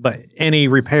that. But any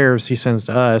repairs he sends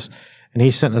to us, and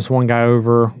he sent this one guy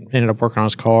over, ended up working on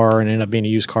his car, and ended up being a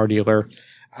used car dealer.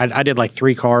 I did like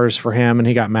 3 cars for him, and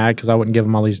he got mad because I wouldn't give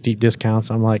him all these deep discounts.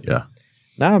 I'm like, no,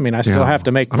 I mean, I still have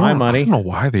to make my money. I don't know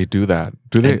why they do that.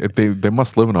 Do they? They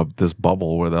must live in this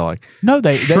bubble where they're like, no,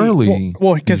 surely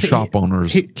shop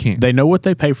owners can't. They know what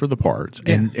they pay for the parts,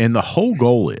 and the whole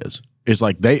goal is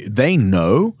like they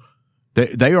know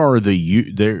that they are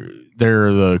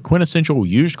they're the quintessential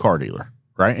used car dealer,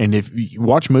 right? And if you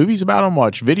watch movies about them,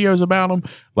 watch videos about them,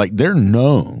 like they're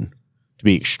known to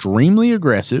be extremely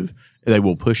aggressive. They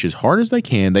will push as hard as they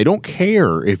can. They don't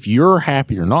care if you're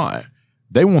happy or not.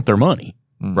 They want their money,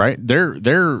 right?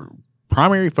 Their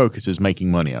primary focus is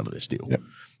making money out of this deal. Yep.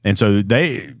 And so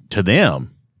to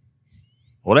them,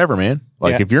 whatever, man.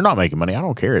 Like if you're not making money, I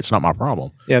don't care. It's not my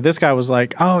problem. Yeah, this guy was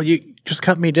like, "Oh, you just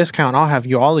cut me a discount. I'll have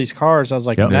you all these cars." I was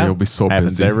like, "No, you'll be so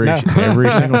busy every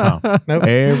single time. Nope.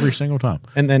 Every single time."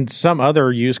 And then some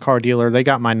other used car dealer, they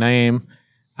got my name.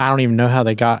 I don't even know how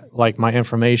they got like my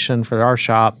information for our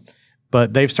shop.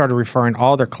 But they've started referring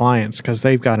all their clients because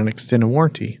they've got an extended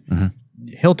warranty.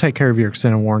 Mm-hmm. He'll take care of your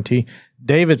extended warranty.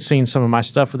 David's seen some of my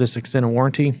stuff with this extended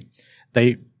warranty.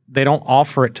 They don't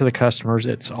offer it to the customers.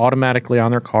 It's automatically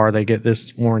on their car. They get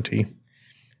this warranty.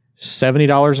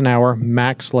 $70 an hour,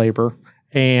 max labor.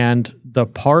 And the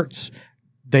parts,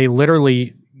 they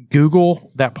literally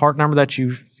Google that part number that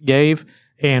you gave,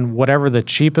 and whatever the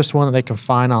cheapest one that they can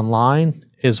find online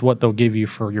is what they'll give you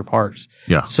for your parts.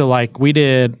 Yeah. So like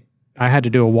I had to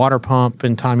do a water pump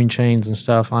and timing chains and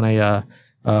stuff on a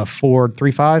Ford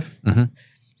 3.5. Mm-hmm.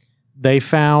 They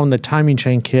found the timing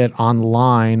chain kit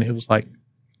online. It was like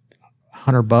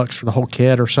 $100 for the whole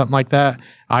kit or something like that.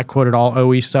 I quoted all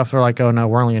OE stuff. They're like, "Oh no,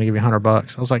 we're only going to give you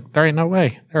 $100." I was like, "There ain't no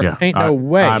way. No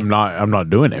way. I'm not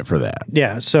doing it for that."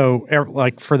 Yeah. So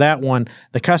like for that one,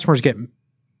 the customers get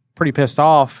pretty pissed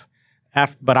off.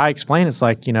 But I explain it's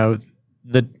like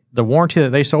the warranty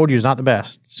that they sold you is not the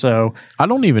best. So I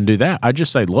don't even do that. I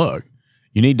just say, look,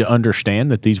 You need to understand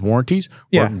that these warranties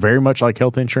work very much like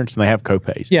health insurance, and they have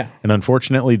copays. Yeah. And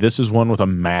unfortunately, this is one with a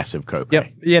massive copay.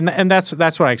 Yep. Yeah, and that's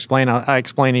what I explain. I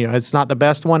explain to you, it's not the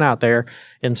best one out there.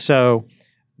 And so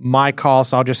my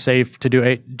cost, I'll just say to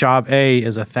do job A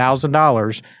is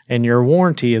 $1,000, and your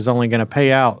warranty is only going to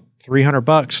pay out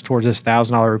 $300 towards this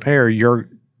 $1,000 repair. You're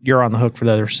on the hook for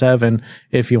the other $7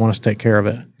 if you want us to take care of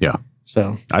it. Yeah.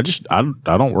 So I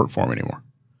don't work for them anymore.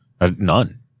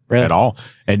 None. Really? At all.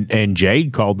 And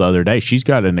Jade called the other day. She's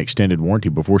got an extended warranty.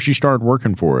 Before she started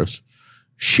working for us,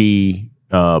 she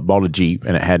bought a Jeep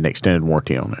and it had an extended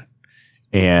warranty on it.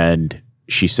 And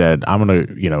she said, I'm going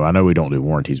to, I know we don't do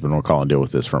warranties, but I'm going to call and deal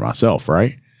with this for myself,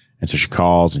 right? And so she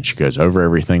calls and she goes over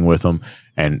everything with them.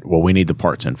 And, well, we need the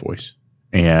parts invoice.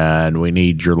 And we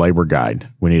need your labor guide.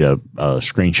 We need a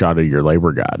screenshot of your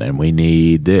labor guide. And we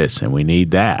need this and we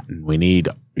need that. And we need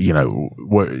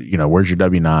where's your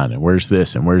W-9 and where's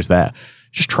this and where's that?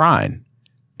 Just trying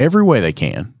every way they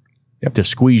can to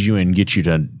squeeze you and get you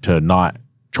to not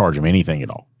charge them anything at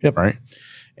all. Yep. Right.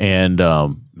 And,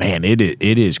 man,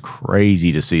 it is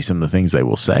crazy to see some of the things they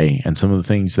will say and some of the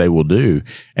things they will do.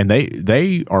 And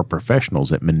they are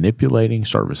professionals at manipulating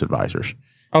service advisors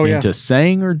into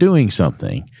saying or doing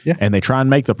something. Yeah. And they try and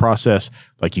make the process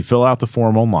like you fill out the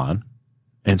form online.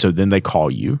 And so then they call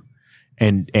you.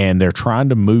 And they're trying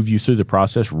to move you through the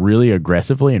process really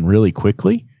aggressively and really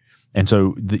quickly. And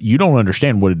so you don't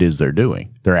understand what it is they're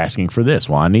doing. They're asking for this.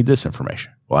 Well, I need this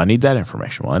information. Well, I need that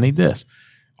information. Well, I need this.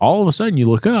 All of a sudden you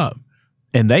look up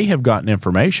and they have gotten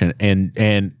information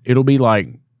and it'll be like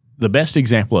the best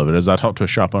example of it is I talked to a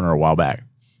shop owner a while back.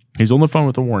 He's on the phone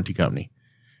with a warranty company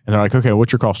and they're like, okay,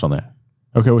 what's your cost on that?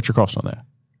 Okay, what's your cost on that?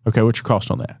 Okay, what's your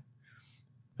cost on that?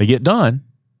 They get done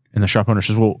and the shop owner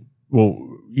says, well,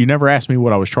 you never asked me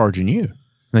what I was charging you. And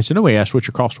they said, no, we asked what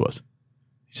your cost was.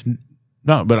 He said,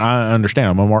 no, but I understand.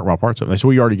 I'm going to mark my parts up. And they said,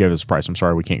 well, you already gave us the price. I'm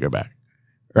sorry, we can't go back.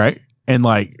 Right? And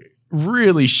like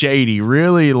really shady,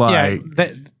 really like.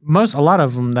 Yeah, a lot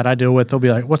of them that I deal with, they'll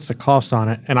be like, what's the cost on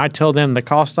it? And I tell them the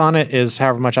cost on it is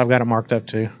however much I've got it marked up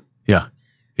to. Yeah,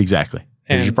 exactly.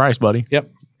 Here's your price, buddy. Yep.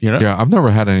 Yeah, I've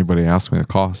never had anybody ask me the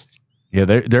cost. Yeah,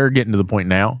 they're getting to the point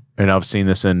now, and I've seen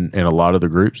this in a lot of the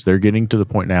groups. They're getting to the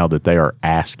point now that they are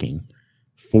asking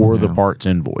for the parts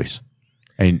invoice,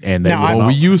 and they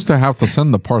we used to have to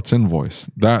send the parts invoice.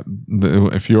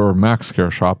 If you're a Max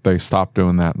Care shop, they stopped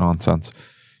doing that nonsense.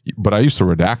 But I used to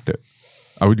redact it.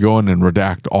 I would go in and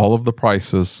redact all of the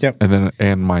prices,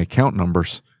 and my account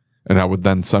numbers, and I would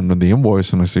then send them the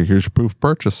invoice, and I say, "Here's your proof of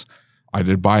purchase. I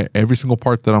did buy every single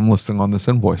part that I'm listing on this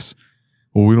invoice."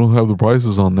 Well, we don't have the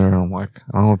prices on there. And I'm like,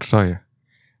 I don't know what to tell you.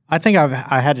 I think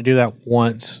I had to do that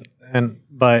once,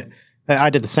 but I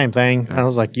did the same thing. I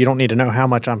was like, you don't need to know how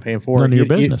much I'm paying for. None of your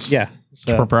business. It's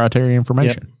proprietary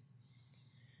information. Yep.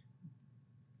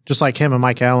 Just like him and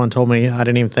Mike Allen told me, I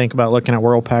didn't even think about looking at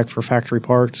WorldPack for factory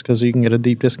parts because you can get a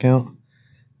deep discount.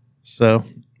 So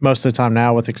most of the time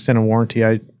now with extended warranty,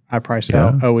 I price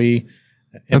out OE.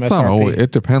 It's not always.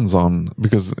 It depends on,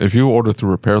 because if you order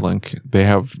through RepairLink, they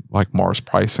have like Mars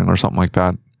pricing or something like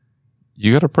that.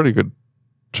 You get a pretty good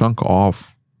chunk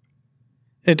off.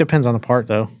 It depends on the part,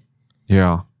 though.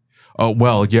 Yeah. Oh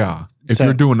well, yeah. If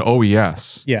you're doing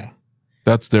OES,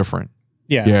 that's different.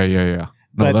 Yeah.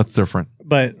 No, that's different.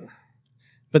 But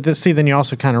then you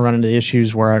also kind of run into the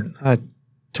issues where I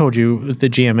told you the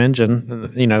GM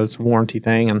engine, it's a warranty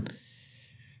thing, and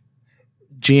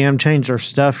GM changed their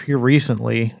stuff here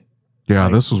recently. Yeah,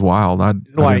 this was wild. I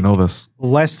didn't know this.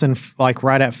 Less than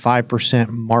right at 5%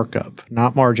 markup,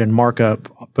 not margin,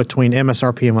 markup between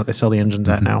MSRP and what they sell the engines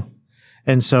at now.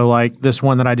 And so like this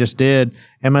one that I just did,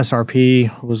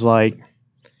 MSRP was like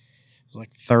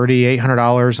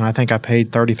 $3,800, and I think I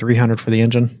paid $3,300 for the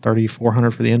engine,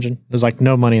 $3,400 for the engine. There's like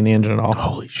no money in the engine at all.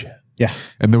 Holy shit! Yeah,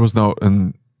 and there was no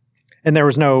there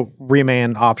was no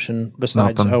remand option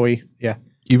besides OE. Yeah.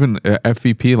 Even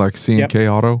FVP like C&K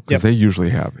Auto, because they usually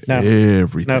have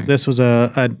everything. No, this was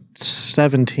a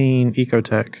 17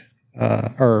 Ecotech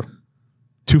or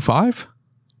 2.5.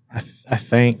 I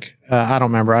think I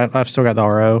don't remember. I've still got the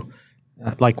RO.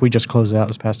 Like we just closed it out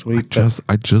this past week.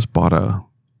 I just bought a.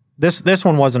 This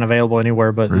one wasn't available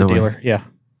anywhere but the dealer. Yeah,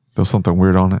 there was something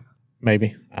weird on it.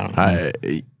 Maybe I don't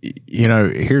know.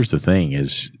 Here's the thing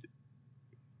is,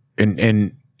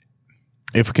 and.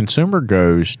 If a consumer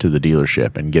goes to the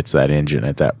dealership and gets that engine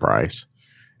at that price,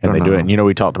 and they do it, and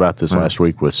we talked about this last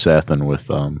week with Seth and with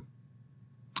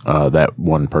that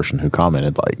one person who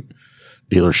commented, like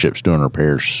dealerships doing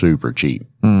repairs super cheap,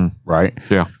 right?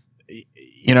 Yeah.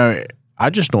 I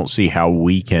just don't see how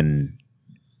we can.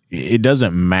 It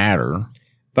doesn't matter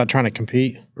about trying to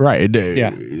compete. Right.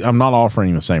 Yeah. I'm not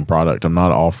offering the same product. I'm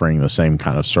not offering the same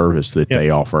kind of service that they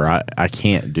offer. I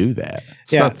can't do that.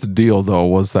 So that's the deal, though,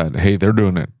 was that, hey, they're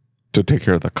doing it to take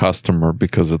care of the customer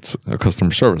because it's a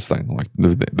customer service thing. Like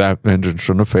that engine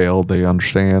shouldn't have failed. They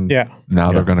understand. Yeah.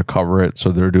 Now they're going to cover it.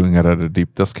 So they're doing it at a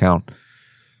deep discount.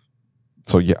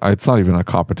 So yeah, it's not even a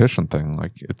competition thing.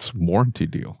 Like it's warranty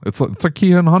deal. It's a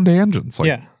Kia and Hyundai engines.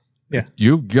 Like, yeah.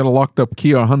 You get a locked up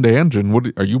Kia or Hyundai engine. What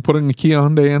are you putting a Kia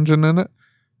Hyundai engine in it?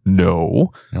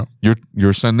 No.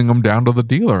 You're sending them down to the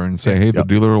dealer and say, hey, the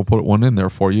dealer will put one in there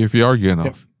for you if you argue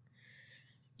enough.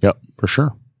 Yep, for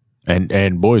sure.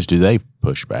 And boys, do they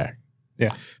push back?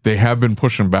 Yeah, they have been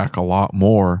pushing back a lot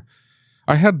more.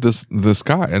 I had this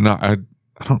guy, and I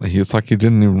don't know. It's like it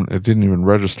didn't even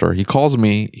register. He calls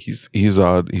me. He's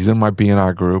in my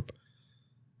BNI group,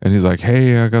 and he's like,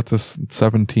 "Hey, I got this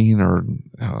 17 or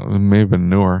it may have been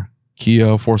newer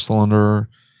Kia 4-cylinder.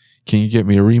 Can you get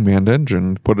me a reman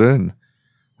engine? Put it in." I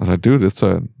was like, "Dude, it's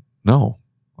a no.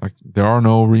 Like there are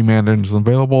no reman engines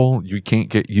available. You can't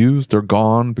get used. They're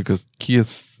gone because Kia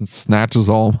snatches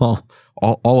all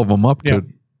of them up to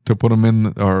put them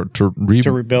in or to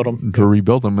rebuild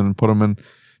them and put them in."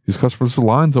 These customers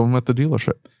lines of them at the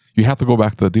dealership. You have to go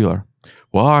back to the dealer.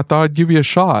 Well, I thought I'd give you a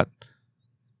shot.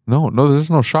 No,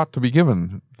 there's no shot to be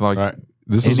given. Like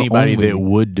this is anybody that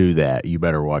would do that. You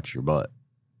better watch your butt.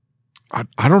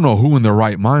 I don't know who in their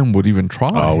right mind would even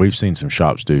try. Oh, we've seen some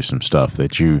shops do some stuff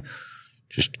that you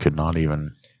just could not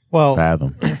even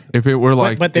fathom. If it were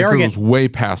like, if it was way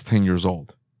past 10 years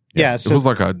old. Yeah, so it was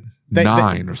like a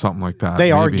 9 or something like that.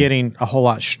 They are getting a whole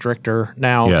lot stricter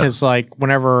now because like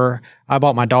whenever I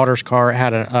bought my daughter's car, it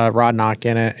had a rod knock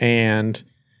in it and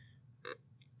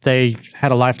they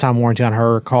had a lifetime warranty on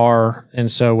her car. And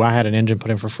so I had an engine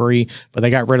put in for free, but they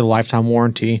got rid of the lifetime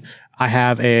warranty. I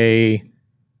have a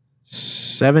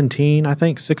 16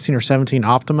 or 17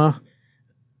 Optima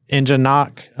engine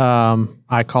knock.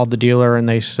 I called the dealer and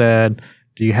they said,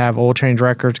 "Do you have oil change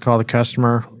records?" Call the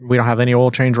customer. We don't have any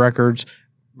oil change records.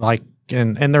 Like,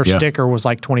 and their sticker was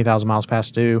like 20,000 miles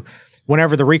past due.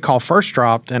 Whenever the recall first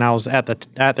dropped and I was at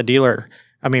the dealer,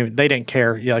 I mean, they didn't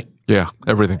care.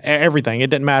 Everything. It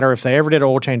didn't matter if they ever did an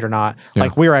oil change or not. Yeah.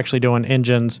 Like we were actually doing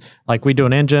engines. Like we do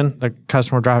an engine, the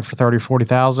customer would drive for 30 or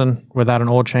 40,000 without an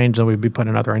oil change, then we'd be putting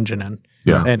another engine in.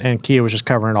 Yeah. And Kia was just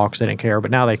covering it all because they didn't care.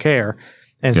 But now they care.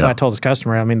 And so I told this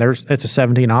customer, I mean, it's a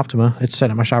 17 Optima. It's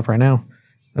sitting at my shop right now.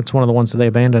 That's one of the ones that they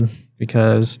abandoned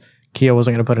because Kia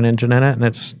wasn't going to put an engine in it, and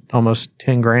it's almost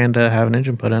 $10,000 to have an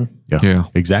engine put in. Yeah.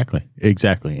 Exactly. And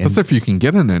that's if you can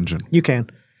get an engine. You can.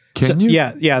 Can you?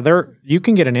 Yeah. You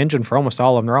can get an engine for almost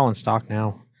all of them. They're all in stock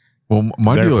now. Well,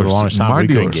 my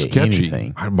dealer's sketchy.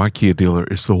 Anything. My Kia dealer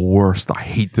is the worst. I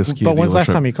hate this Kia dealership. But when's the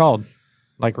last time you called?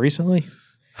 Like recently?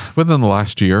 Within the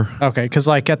last year. Okay, because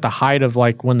like at the height of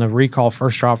like when the recall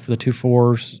first dropped for the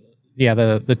 2.4s, the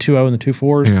 2.0 and the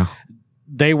 2.4s,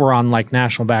 they were on like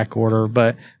national back order.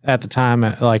 But at the time,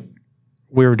 like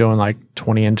we were doing like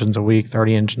 20 engines a week,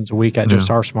 30 engines a week at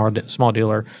just our small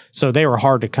dealer. So they were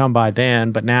hard to come by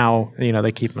then, but now,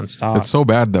 they keep them in stock. It's so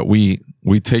bad that we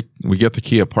get the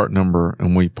Kia part number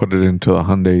and we put it into a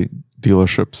Hyundai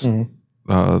dealership's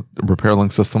repair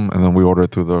link system, and then we order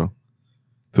it through the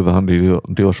Hyundai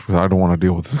dealership. I don't want to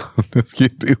deal with this Kia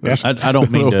dealership.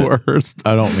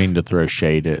 I don't mean to throw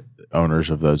shade at owners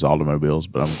of those automobiles,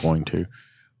 but I'm going to.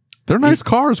 They're nice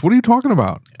cars. What are you talking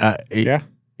about?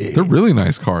 They're really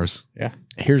nice cars. Yeah.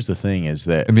 Here's the thing: is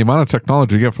that and the amount of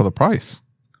technology you get for the price.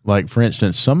 Like for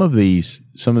instance, some of these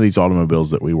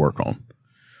automobiles that we work on,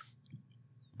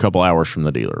 a couple hours from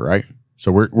the dealer, right?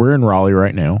 So we're in Raleigh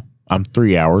right now. I'm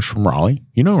 3 hours from Raleigh.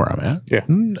 You know where I'm at. Yeah.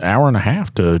 Hour and a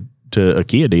half to a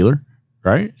Kia dealer,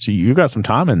 right? So you've got some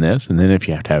time in this, and then if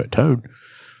you have to have it towed,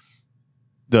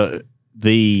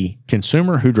 the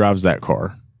consumer who drives that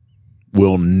car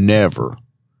will never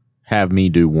have me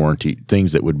do warranty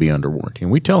things that would be under warranty.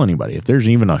 And we tell anybody if there's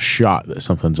even a shot that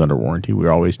something's under warranty, we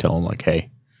always tell them like,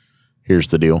 hey, here's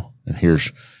the deal, and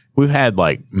we've had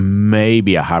like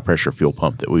maybe a high pressure fuel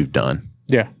pump that we've done,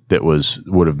 that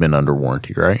would have been under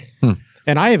warranty, right?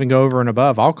 And I even go over and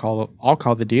above. I'll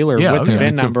call the dealer with the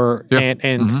VIN number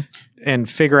and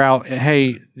figure out,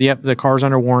 hey, the car's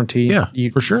under warranty. Yeah,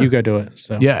 for sure. You go do it.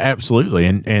 So yeah, absolutely.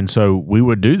 And so we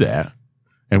would do that,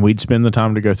 and we'd spend the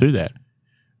time to go through that.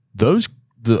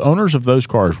 The owners of those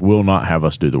cars will not have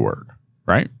us do the work,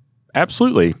 right?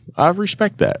 Absolutely. I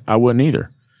respect that. I wouldn't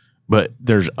either. But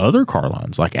there's other car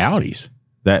lines like Audis,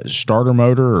 that starter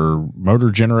motor or motor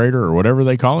generator or whatever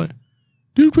they call it.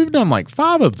 Dude, we've done like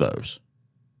 5 of those.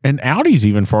 And Audi's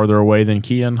even farther away than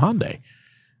Kia and Hyundai,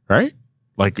 right?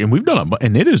 Like, and we've done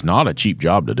and it is not a cheap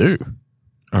job to do.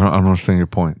 I don't understand your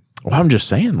point. Well, I'm just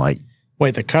saying, like,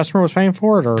 wait, the customer was paying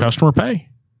for it, or customer pay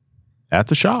at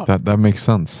the shop. That makes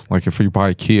sense. Like if you buy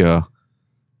a Kia,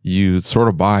 you sort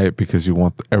of buy it because you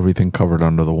want everything covered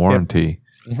under the warranty.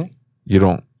 Yep. Mm-hmm. You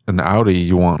don't an Audi.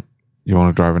 You want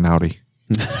to drive an Audi.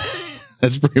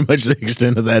 That's pretty much the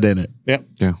extent of that, isn't it? Yep.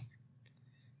 Yeah.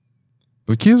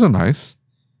 The Kias are nice.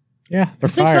 Yeah, they're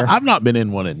fire. So? I've not been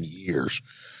in one in years.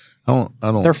 I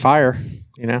don't. They're fire.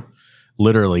 You know,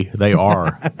 literally, they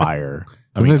are fire.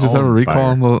 Didn't they just have a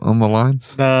recall on the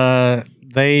lines? The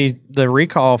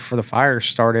recall for the Fire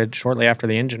started shortly after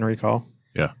the engine recall.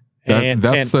 Yeah,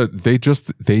 they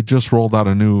just rolled out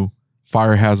a new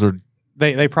fire hazard.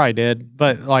 They probably did,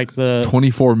 but like the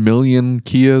 24 million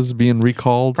Kias being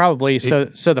recalled. Probably. So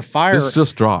the Fire this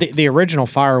just dropped. The original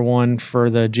Fire one for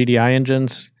the GDI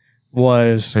engines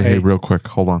was. Hey, real quick,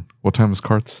 hold on. What time is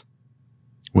carts?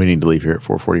 We need to leave here at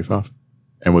 4:45,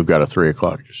 and we've got a 3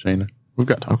 o'clock. Just saying, we've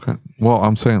got time. Okay. Well,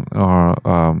 I'm saying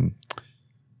the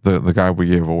guy we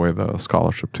gave away the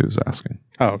scholarship to is asking.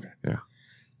 Oh, okay.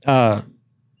 Yeah.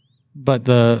 But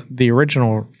the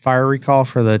original Fire recall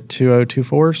for the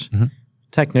 2024s,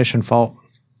 technician fault.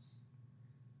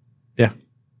 Yeah.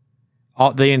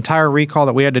 The entire recall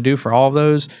that we had to do for all of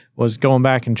those was going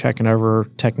back and checking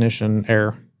over technician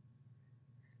error.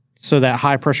 So that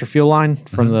high pressure fuel line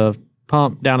from the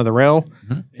pump down to the rail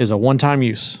is a one-time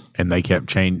use. And they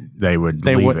kept They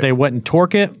wouldn't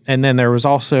torque it, and then there was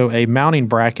also a mounting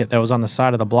bracket that was on the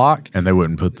side of the block, and they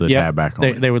wouldn't put the tab back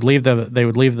on. They would leave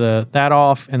that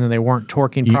off, and then they weren't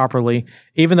torquing properly.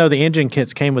 Even though the engine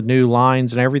kits came with new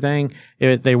lines and everything,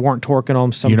 they weren't torquing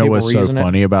them. Some people what's were so using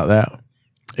funny about that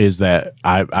is that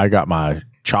I got my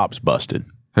chops busted.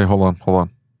 Hey, hold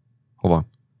on.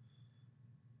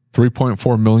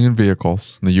 3.4 million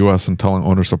vehicles in the U.S. and telling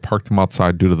owners to park them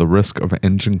outside due to the risk of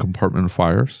engine compartment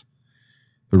fires.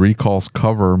 The recalls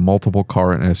cover multiple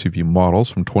car and SUV models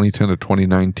from 2010 to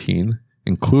 2019,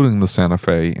 including the Santa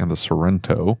Fe and the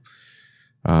Sorento.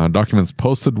 Documents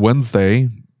posted Wednesday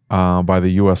by the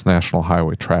U.S. National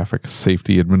Highway Traffic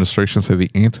Safety Administration say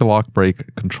the anti-lock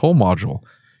brake control module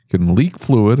can leak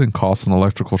fluid and cause an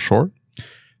electrical short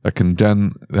that can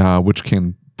which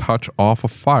can touch off a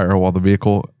fire while the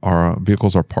vehicles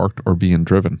are parked or being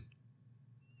driven.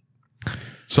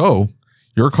 So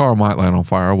your car might light on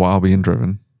fire while being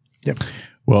driven. Yep.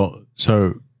 Well,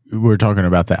 so we're talking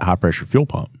about that high pressure fuel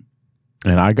pump,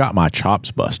 and I got my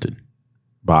chops busted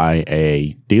by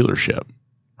a dealership,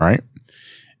 right?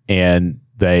 And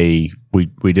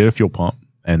we did a fuel pump,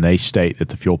 and they state that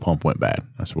the fuel pump went bad.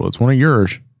 I said, well, it's one of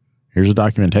yours. Here's the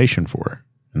documentation for it.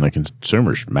 And the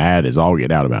consumer's mad as all get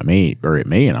out about me or at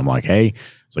me. And I'm like, hey,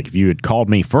 it's like if you had called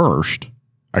me first,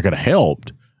 I could have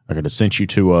helped. I could have sent you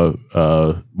to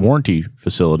a warranty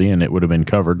facility and it would have been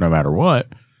covered no matter what.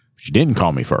 But you didn't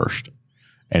call me first.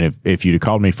 And if you'd have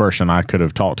called me first, and I could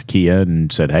have talked to Kia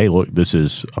and said, hey, look, this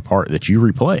is a part that you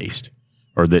replaced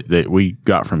or that we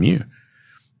got from you.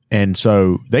 And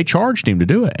so they charged him to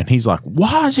do it. And he's like,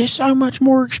 why is it so much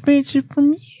more expensive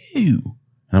from you?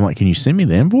 And I'm like, can you send me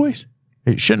the invoice?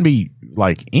 It shouldn't be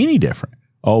like any different.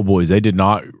 Oh, boys, they did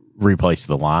not replace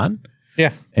the line.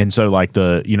 Yeah. And so like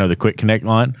the quick connect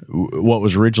line, what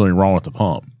was originally wrong with the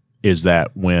pump is that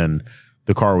when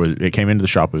the car it came into the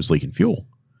shop, it was leaking fuel.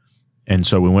 And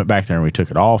so we went back there and we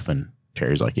took it off, and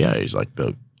Terry's like, yeah, he's like,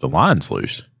 the line's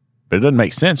loose. But it doesn't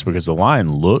make sense because the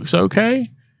line looks okay. I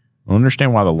don't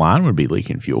understand why the line would be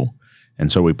leaking fuel.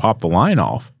 And so we popped the line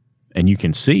off, and you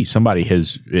can see somebody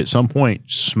has at some point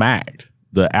smacked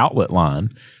the outlet line,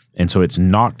 and so it's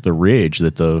knocked the ridge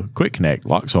that the quick connect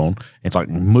locks on. It's like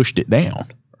mushed it down,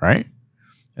 right?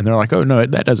 And they're like, oh no,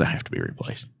 that doesn't have to be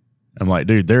replaced. I'm like,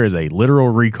 dude, there is a literal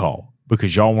recall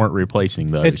because y'all weren't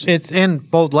replacing those. It's in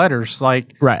bold letters,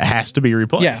 like right, it has to be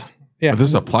replaced. Yeah. But this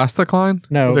is a plastic line?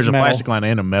 No, there's metal. A plastic line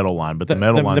and a metal line, but the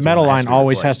metal line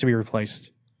always has to be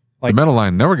replaced. Like, the metal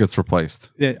line never gets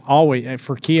replaced. It always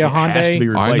for Kia,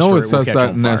 Hyundai. I know it says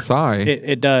that in SI.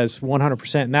 It does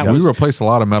 100%. And we replace a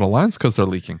lot of metal lines because they're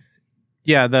leaking.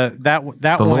 Yeah, the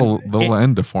little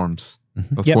end deforms.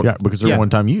 Because they're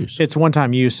one-time use. It's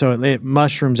one-time use, so it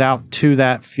mushrooms out to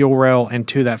that fuel rail and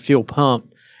to that fuel pump.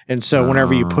 And so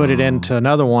whenever you put it into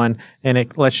another one,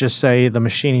 and let's just say the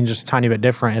machining just a tiny bit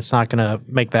different, it's not going to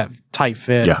make that tight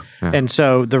fit. Yeah. And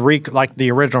so the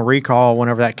original recall,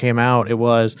 whenever that came out, it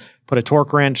was put a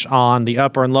torque wrench on the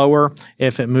upper and lower.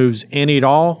 If it moves any at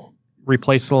all,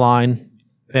 replace the line.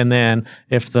 And then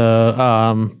if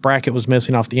the bracket was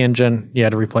missing off the engine, you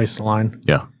had to replace the line.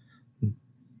 Yeah.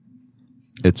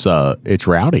 It's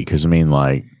rowdy because, I mean,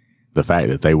 like the fact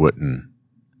that they wouldn't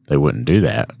do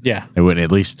that. Yeah. They wouldn't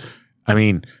at least, I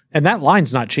mean. And that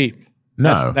line's not cheap.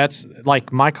 No. That's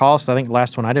like my cost. I think the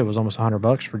last one I did was almost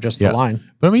 $100 for just the line.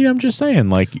 But I mean, I'm just saying,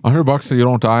 like $100 so you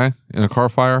don't die in a car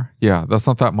fire. Yeah, that's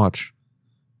not that much.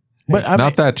 But I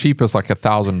not that cheap as like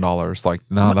 $1,000. Like,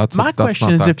 no, that's my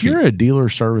question is, if cheap. you're a dealer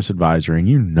service advisor and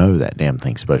you know that damn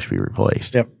thing's supposed to be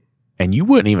replaced, yep, and you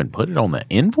wouldn't even put it on the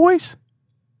invoice,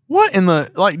 what in the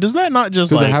like? Does that not just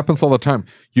Dude, like that happens all the time?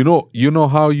 You know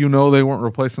how you know they weren't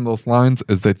replacing those lines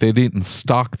is that they didn't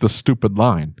stock the stupid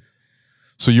line.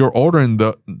 So you're ordering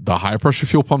the high pressure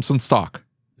fuel pumps in stock,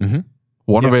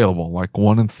 one available, like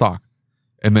one in stock.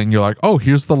 And then you're like, oh,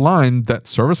 here's the line that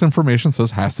service information says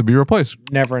has to be replaced.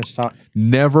 Never in stock.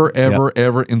 Never, ever,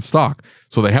 ever in stock.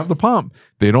 So they have the pump.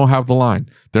 They don't have the line.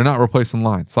 They're not replacing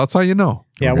lines. So that's how you know.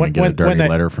 Yeah, when get a dirty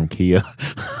letter from Kia.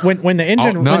 when the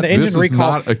engine this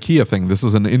recall, is not a Kia thing. This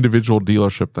is an individual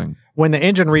dealership thing. When the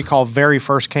engine recall very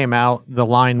first came out, the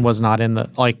line was not in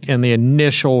the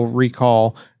initial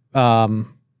recall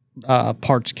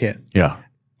parts kit. Yeah.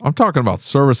 I'm talking about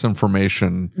service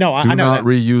information. No, I do know not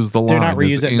reuse the line. Do not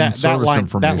reuse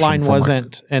it. That line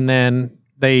wasn't, and then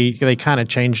they kind of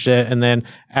changed it, and then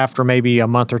after maybe a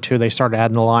month or two, they started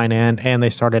adding the line in, and they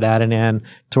started adding in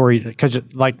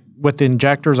because like with the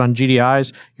injectors on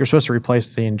GDIs, you're supposed to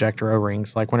replace the injector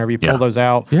O-rings. Like whenever you pull those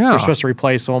out, you're supposed to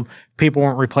replace them. People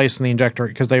weren't replacing the injector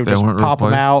because they would just pop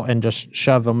them out and just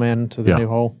shove them into the new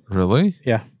hole. Really?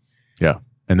 Yeah. Yeah,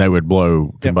 and they would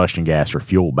blow combustion gas or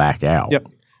fuel back out. Yep.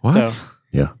 What? So,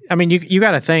 yeah. I mean, you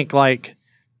got to think like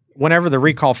whenever the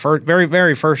recall very,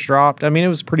 very first dropped, I mean, it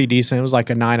was pretty decent. It was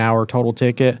like a 9-hour total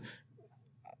ticket.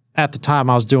 At the time,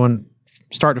 I was doing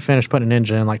start to finish putting an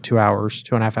engine in like 2 hours,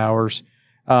 2.5 hours.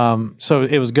 So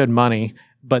it was good money.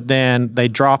 But then they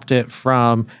dropped it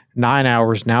from 9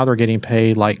 hours. Now they're getting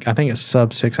paid like, I think it's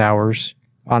sub 6 hours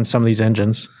on some of these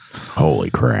engines. Holy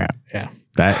crap. Yeah.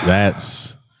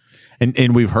 That's,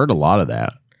 and we've heard a lot of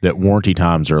that warranty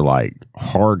times are like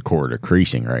hardcore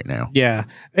decreasing right now. Yeah.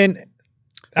 And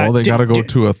well, they got to go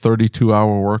to a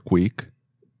 32-hour work week.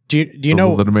 Do you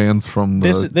know the demands from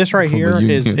this right here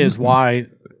is why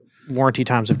warranty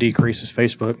times have decreased is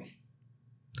Facebook.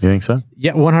 You think so?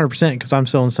 Yeah, 100%. Because I'm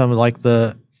still in some of like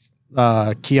the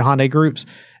Kia Hyundai groups,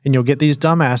 and you'll get these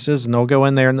dumbasses, and they'll go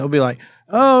in there and they'll be like,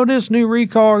 "Oh, this new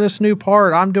recall, this new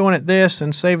part, I'm doing it this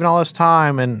and saving all this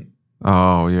time." And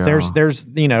oh yeah, there's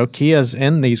Kia's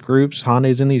in these groups,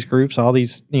 Hyundai's in these groups, all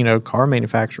these car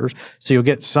manufacturers. So you'll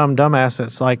get some dumbass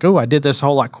that's like, "Oh, I did this a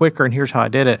whole lot quicker, and here's how I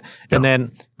did it," and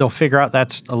then they'll figure out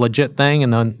that's a legit thing,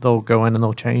 and then they'll go in and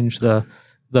they'll change the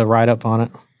write up on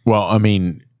it. Well, I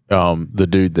mean, the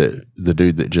dude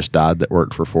that just died that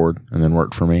worked for Ford and then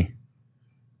worked for me.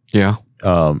 Yeah.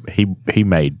 He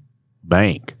made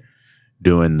bank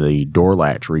doing the door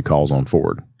latch recalls on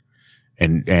Ford.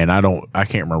 And I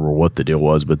can't remember what the deal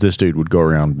was, but this dude would go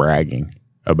around bragging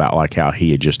about like how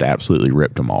he had just absolutely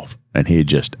ripped them off and he had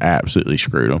just absolutely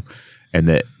screwed them. And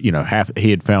that, he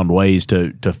had found ways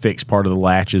to fix part of the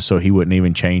latches so he wouldn't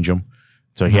even change them.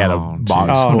 So he had a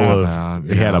box full of,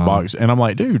 he had a box. And I'm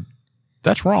like, dude,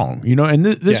 that's wrong. And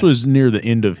this was near the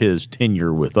end of his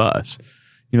tenure with us.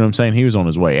 You know what I'm saying? He was on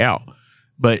his way out.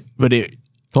 But it.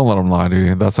 Don't let him lie to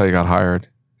you. That's how you got hired.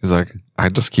 He's like, I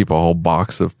just keep a whole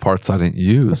box of parts I didn't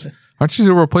use. Aren't you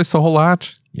going to replace the whole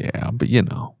latch? Yeah, but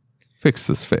fix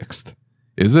this fixed.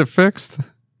 Is it fixed?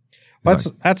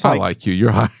 That's I like you.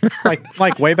 You're hired.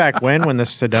 like way back when the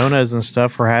Sedonas and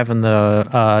stuff were having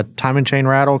the timing chain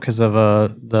rattle because of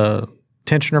the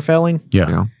tensioner failing.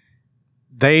 Yeah.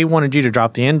 They wanted you to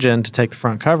drop the engine to take the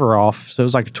front cover off, so it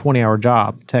was like a 20-hour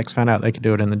job. Techs found out they could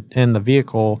do it in the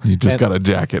vehicle. You just got to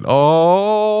jack it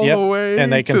all the way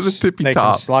and they can, to the tippy they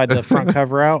top. Can slide the front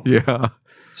cover out. Yeah.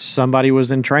 Somebody was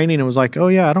in training and was like, "Oh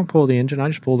yeah, I don't pull the engine. I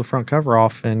just pull the front cover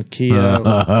off." And Kia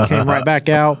came right back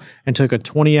out and took a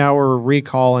 20-hour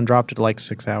recall and dropped it to like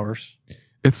 6 hours.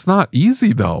 It's not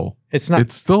easy though. It's not.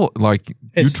 It's still like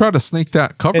you try to sneak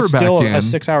that cover back in. It's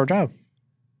still a 6-hour job.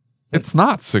 It's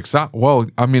not 6 hours. Well,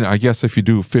 I mean, I guess if you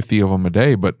do 50 of them a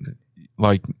day, but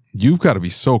like you've got to be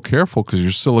so careful because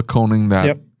you're siliconing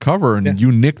that cover and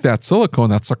you nick that silicone,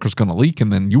 that sucker's going to leak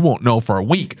and then you won't know for a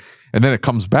week. And then it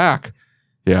comes back.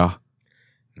 Yeah.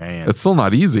 Man. It's still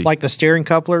not easy. Like the steering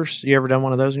couplers. You ever done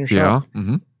one of those in your shop? Yeah.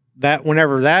 Mm-hmm. That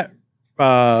whenever that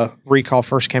recall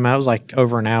first came out, it was like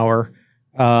over an hour.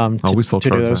 We still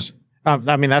charge those.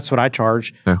 I mean, that's what I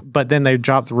charge. Yeah. But then they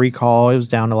dropped the recall. It was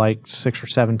down to like 6 or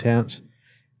 7 tenths.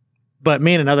 But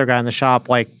me and another guy in the shop,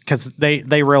 like, because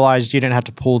they realized you didn't have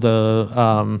to pull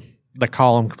the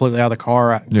column completely out of the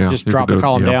car. Yeah, just drop the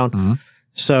column down. Mm-hmm.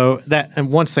 So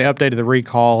and once they updated the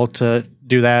recall to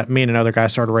do that. Me and another guy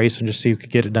started racing just to see who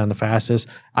could get it done the fastest.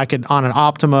 I could, on an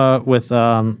Optima with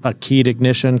a keyed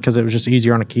ignition, because it was just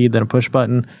easier on a keyed than a push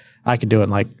button, I could do it in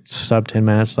like sub 10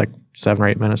 minutes, like 7 or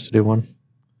 8 minutes to do one.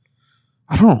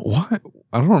 I don't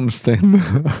understand.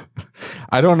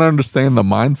 I don't understand the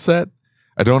mindset.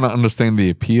 I don't understand the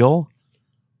appeal.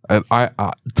 I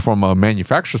from a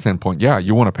manufacturer standpoint, yeah,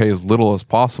 you want to pay as little as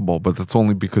possible, but that's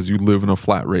only because you live in a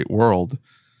flat rate world.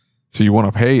 So you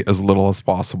want to pay as little as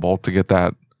possible to get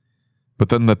that. But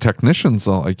then the technicians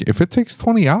are like, if it takes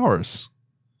 20 hours,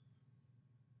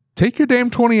 take your damn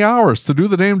 20 hours to do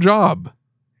the damn job.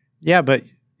 Yeah, but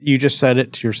you just said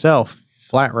it to yourself,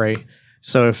 flat rate.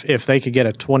 So if they could get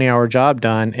a 20-hour job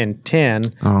done in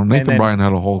 10. Nathan Bryan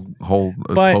had a whole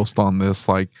post on this.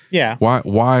 Like, yeah,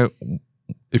 why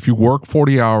if you work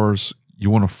 40 hours, you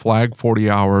want to flag 40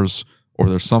 hours or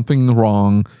there's something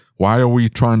wrong. Why are we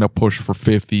trying to push for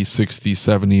 50, 60,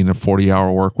 70 in a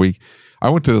 40-hour work week? I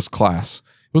went to this class.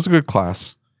 It was a good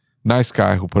class. Nice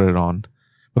guy who put it on.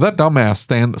 But that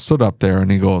dumbass stood up there and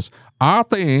he goes, I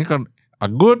think a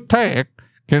good tech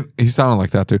he sounded like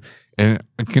that too, and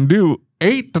can do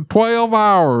 8 to 12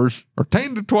 hours or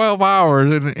 10 to 12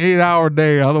 hours in an 8-hour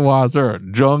day. Otherwise, they're a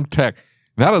junk tech.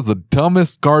 That is the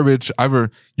dumbest garbage I've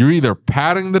ever. You're either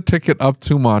padding the ticket up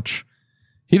too much.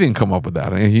 He didn't come up with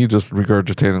that. He just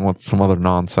regurgitating what some other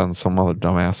nonsense, some other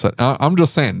dumbass said. I'm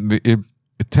just saying,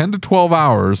 10 to 12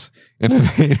 hours in an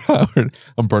 8-hour.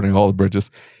 I'm burning all the bridges.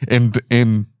 In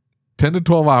 10 to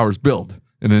 12 hours build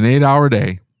in an 8-hour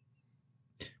day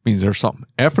means there's something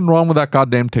effing wrong with that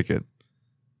goddamn ticket.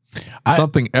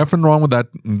 Something effing wrong with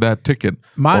that ticket,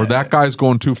 or that guy's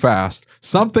going too fast.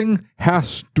 Something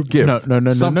has to give. No. Don't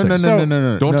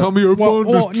tell me I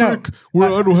found this trick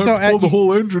where I don't have to pull the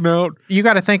whole engine out. You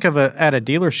got to think of it at a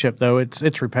dealership, though.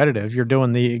 It's repetitive. You're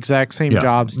doing the exact same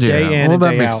jobs day in and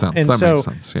day out. Sense. And that makes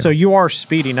sense. Yeah. So you are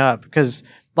speeding up because,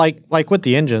 like with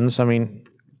the engines, I mean,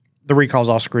 the recall's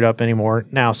all screwed up anymore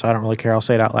now, so I don't really care. I'll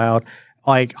say it out loud.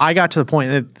 Like, I got to the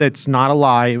point that it's not a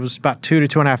lie. It was about 2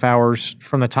 to 2.5 hours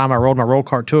from the time I rolled my roll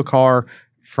cart to a car,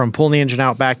 from pulling the engine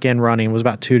out back in running, was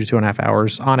about 2 to 2.5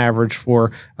 hours on average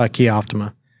for a Kia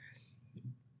Optima.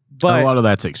 But a lot of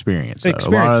that's experience. A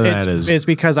lot of that is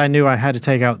because I knew I had to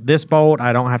take out this bolt.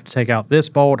 I don't have to take out this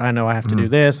bolt. I know I have to do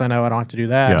this. I know I don't have to do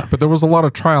that. Yeah, but there was a lot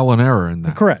of trial and error in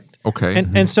that. Correct. Okay.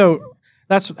 And so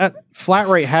that's flat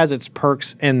rate has its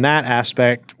perks in that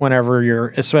aspect whenever you're,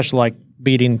 especially like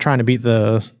trying to beat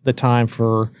the time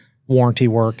for warranty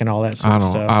work and all that sort of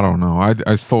stuff. I don't know.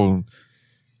 I still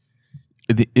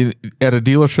at a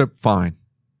dealership, fine.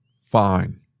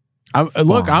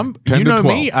 Look, you know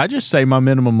me. I just say my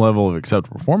minimum level of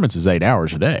acceptable performance is 8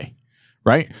 hours a day,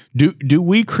 right? Do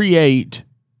we create?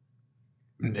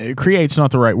 Create's not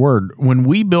the right word. When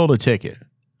we build a ticket,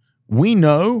 we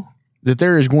know that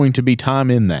there is going to be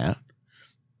time in that,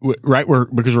 right?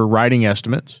 Because we're writing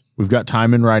estimates. We've got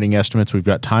time in writing estimates. We've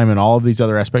got time in all of these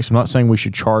other aspects. I'm not saying we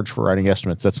should charge for writing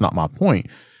estimates. That's not my point.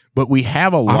 But we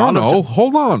have a lot. I don't know.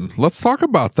 Hold on. Let's talk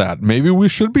about that. Maybe we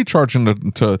should be charging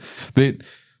look,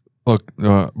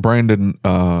 Brandon,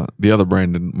 the other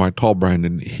Brandon, my tall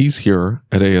Brandon, he's here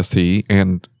at AST,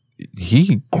 and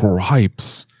he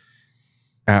gripes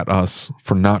at us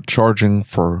for not charging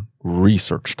for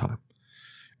research time.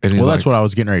 And that's what I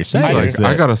was getting ready to say.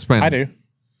 I got to spend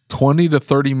 20 to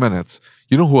 30 minutes.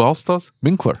 You know who else does?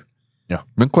 Minkler. Yeah.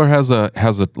 Minkler has a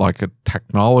like a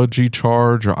technology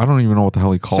charge, or I don't even know what the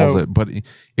hell he calls it, but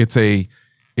it's I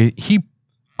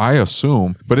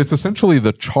assume, but it's essentially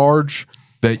the charge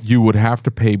that you would have to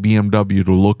pay BMW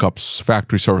to look up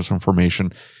factory service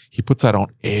information. He puts that on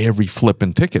every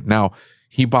flipping ticket. Now,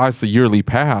 he buys the yearly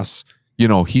pass,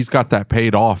 he's got that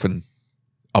paid off in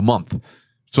a month.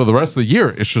 So the rest of the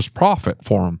year, it's just profit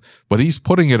for him. But he's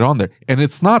putting it on there. And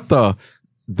it's not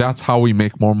that's how we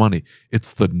make more money.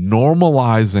 It's the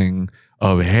normalizing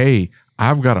of, hey,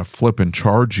 I've got to flip and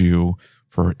charge you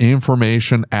for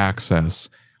information access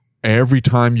every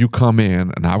time you come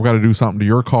in, and I've got to do something to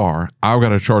your car. I've got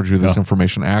to charge you this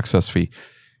information access fee.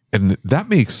 And that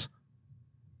makes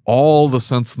all the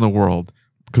sense in the world,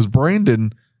 because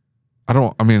Brandon,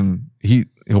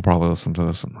 he'll probably listen to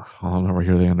this and I'll never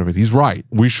hear the end of it. He's right.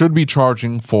 We should be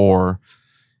charging for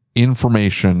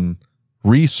information,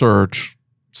 research,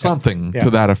 something to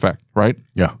that effect, right?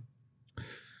 Yeah.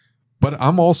 But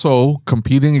I'm also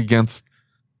competing against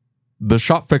the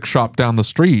shop fix shop down the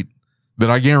street that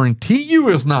I guarantee you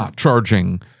is not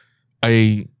charging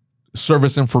a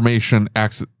service information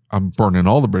access. I'm burning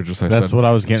all the bridges. That's what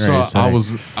I was getting ready to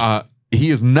say. He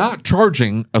is not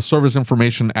charging a service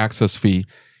information access fee.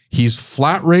 He's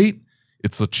flat rate.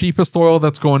 It's the cheapest oil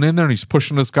that's going in there, and he's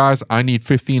pushing his guys. I need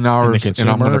 15 hours, and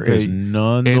I'm going to pay.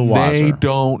 None the wiser. They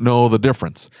don't know the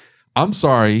difference. I'm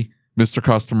sorry, Mr.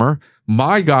 Customer.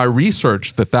 My guy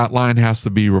researched that line has to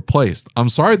be replaced. I'm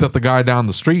sorry that the guy down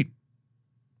the street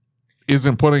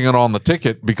isn't putting it on the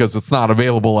ticket because it's not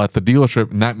available at the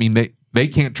dealership, and that means they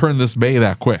can't turn this bay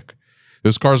that quick.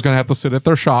 This car's going to have to sit at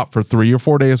their shop for 3 or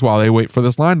 4 days while they wait for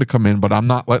this line to come in, but I'm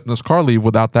not letting this car leave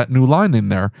without that new line in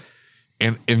there.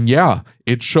 And yeah,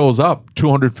 it shows up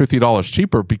 $250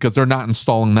 cheaper because they're not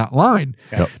installing that line.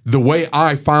 Yep. The way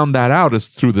I found that out is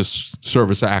through this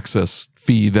service access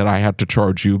fee that I had to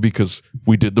charge you because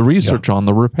we did the research on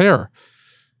the repair.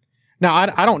 Now,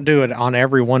 I don't do it on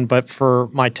everyone, but for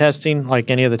my testing,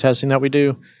 like any of the testing that we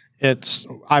do,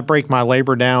 I break my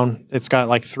labor down. It's got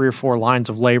like 3 or 4 lines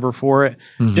of labor for it.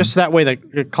 Just so that way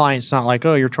the client's not like,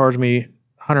 oh, you're charging me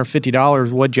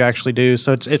 $150. What'd you actually do?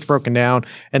 So it's broken down,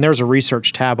 and there's a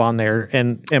research tab on there.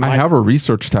 And I have a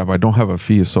research tab. I don't have a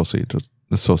fee associated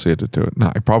to it.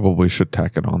 No, I probably should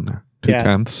tack it on there.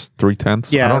 2/10,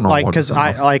 3/10. Yeah, I don't know. like because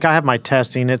I have my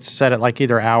testing. It's set at like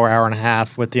either hour and a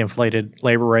half with the inflated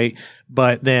labor rate,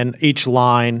 but then each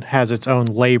line has its own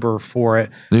labor for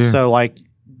it. Yeah. So like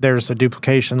there's a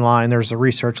duplication line, there's a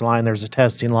research line, there's a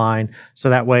testing line. So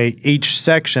that way each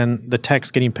section, the tech's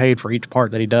getting paid for each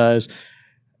part that he does.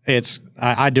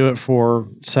 I do it so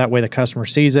that way the customer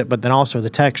sees it, but then also the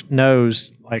tech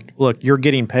knows, like, look, you're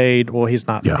getting paid. Well, he's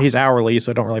not. Yeah. He's hourly, so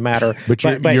it don't really matter. But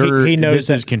he knows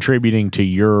this is contributing to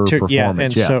your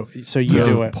performance. Yeah, and so you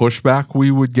do it. Pushback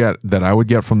I would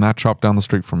get from that shop down the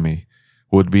street from me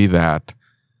would be that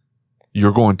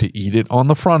you're going to eat it on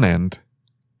the front end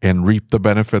and reap the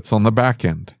benefits on the back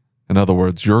end. In other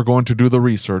words, you're going to do the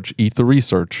research, eat the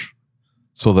research,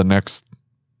 so the next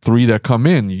 3 that come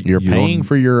in, you're paying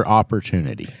for your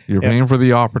opportunity. You're paying for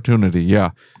the opportunity,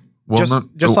 yeah. Well,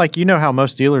 just like you know how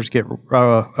most dealers get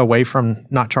away from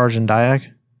not charging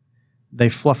diag, they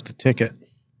fluff the ticket.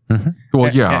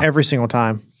 Well, yeah, every single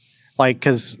time. Like,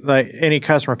 because any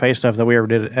customer pay stuff that we ever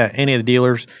did at any of the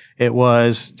dealers, it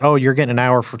was, oh, you're getting an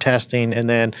hour for testing, and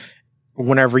then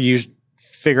whenever you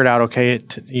figured out, okay,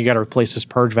 you got to replace this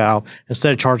purge valve.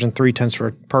 Instead of charging 3/10 for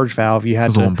a purge valve, you had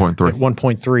to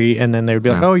 1.3, and then they would be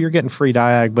like, "Oh, you're getting free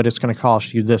diag, but it's going to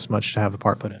cost you this much to have the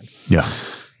part put in." Yeah.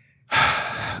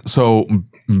 So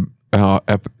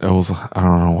it was, I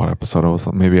don't know what episode it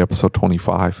was, maybe episode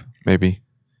 25, maybe.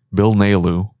 Bill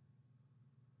Nalu.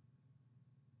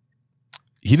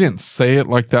 He didn't say it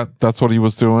like that. That's what he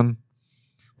was doing,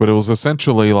 but it was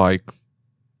essentially like,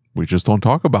 we just don't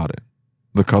talk about it.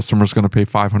 The customer's going to pay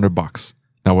 $500.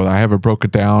 Now, whether I have it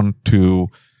broken down to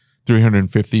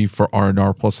 $350 for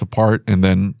R&R plus the part, and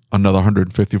then another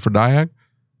 $150 for diag,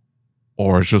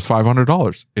 or it's just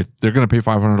 $500, they're going to pay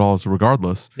 $500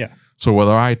 regardless. Yeah. So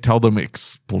whether I tell them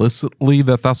explicitly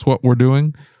that that's what we're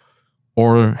doing,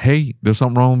 or hey, there's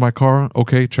something wrong with my car.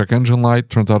 Okay, check engine light.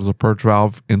 Turns out it's a purge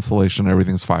valve, installation.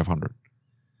 Everything's $500.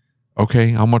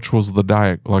 Okay, how much was the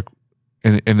diag? Like,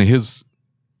 and his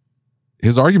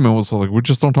argument was like, we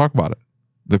just don't talk about it.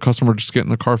 The customer just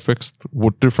getting the car fixed.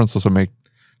 What difference does it make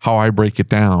how I break it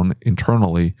down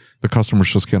internally? The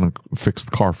customer's just going to fix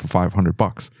the car for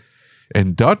 $500.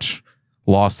 And Dutch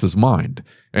lost his mind.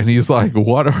 And he's like,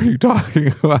 what are you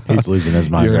talking about? He's losing his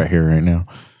mind right here, right now.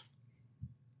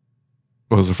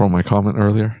 Was it from my comment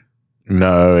earlier?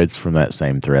 No, it's from that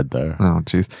same thread though. Oh,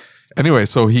 geez. Anyway,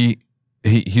 so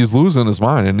he's losing his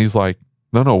mind, and he's like,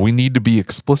 no, we need to be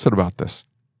explicit about this.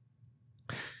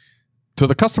 To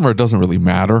the customer, it doesn't really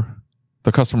matter.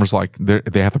 The customer's like,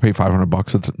 they have to pay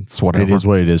 $500. It's whatever. It is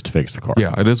what it is to fix the car.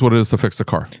 Yeah, it is what it is to fix the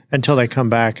car. Until they come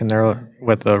back and they're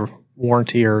with a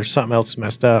warranty or something else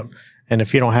messed up. And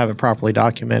if you don't have it properly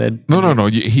documented. No.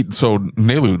 So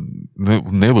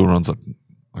Nalu runs a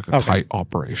tight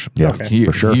operation. Yeah,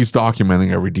 for sure. He's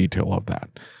documenting every detail of that.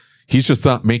 He's just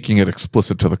not making it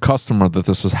explicit to the customer that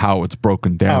this is how it's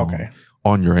broken down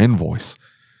on your invoice.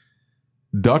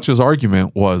 Dutch's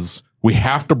argument was, we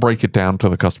have to break it down to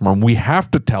the customer, and we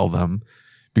have to tell them,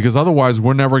 because otherwise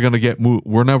we're never going to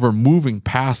we're never moving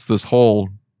past this whole,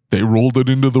 they rolled it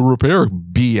into the repair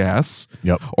BS.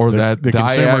 Yep. Or that the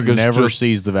consumer never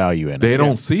sees the value in it. They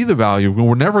don't see the value.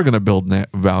 We're never going to build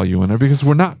value in it because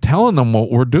we're not telling them what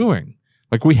we're doing.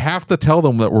 Like, we have to tell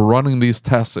them that we're running these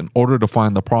tests in order to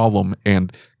find the problem,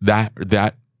 and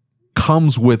that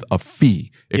comes with a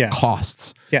fee. It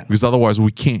costs. Yeah. Because otherwise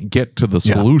we can't get to the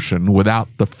solution without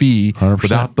the fee, 100%.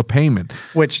 Without the payment.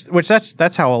 Which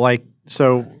that's how, like,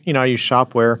 so, I use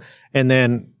Shopware, and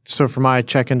then so for my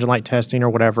check engine light testing or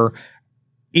whatever,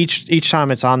 each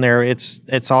time it's on there,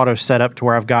 it's auto set up to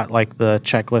where I've got like the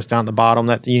checklist down at the bottom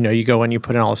that, you know, you go in, you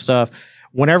put in all the stuff.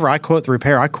 Whenever I quote the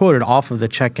repair, I quote it off of the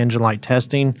check engine light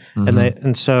testing,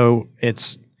 and so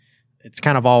it's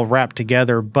kind of all wrapped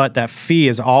together. But that fee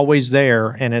is always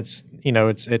there, and it's, you know,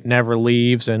 it never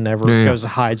leaves and never goes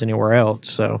and hides anywhere else.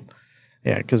 So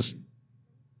yeah, because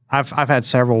I've had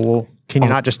several. Well, can you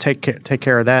not just take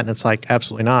care of that? And it's like,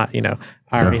 absolutely not. You know,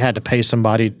 I already had to pay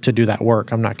somebody to do that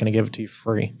work. I'm not going to give it to you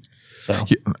for free. So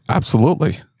yeah,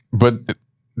 absolutely. But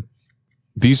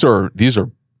these are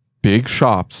big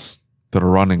shops that are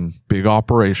running big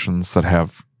operations that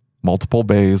have multiple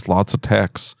bays, lots of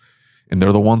techs, and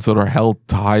they're the ones that are held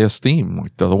to high esteem.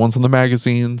 Like, they're the ones in the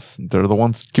magazines. They're the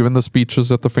ones giving the speeches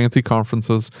at the fancy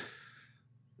conferences.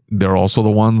 They're also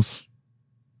the ones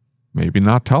maybe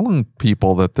not telling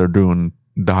people that they're doing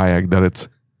diag, that it's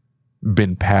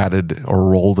been padded or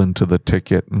rolled into the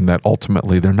ticket, and that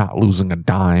ultimately they're not losing a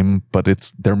dime, but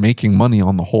they're making money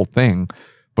on the whole thing.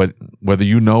 But whether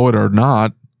you know it or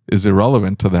not is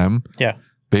irrelevant to them. Yeah.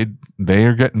 They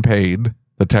are getting paid.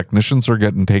 The technicians are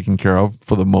getting taken care of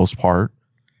for the most part,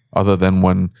 other than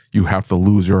when you have to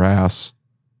lose your ass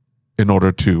in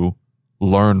order to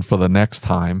learn for the next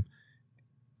time.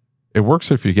 It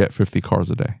works if you get 50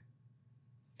 cars a day.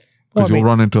 Because you'll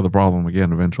run into the problem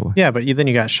again eventually. Yeah, but then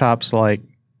you got shops like,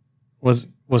 was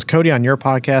Cody on your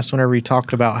podcast whenever you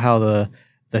talked about how the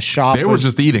shop they were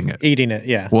just eating it. Eating it,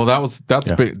 yeah. Well, that's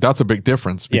a big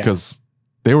difference, because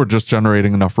they were just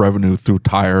generating enough revenue through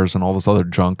tires and all this other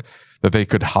junk that they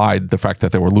could hide the fact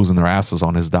that they were losing their asses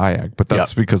on his diag. But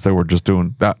that's because they were just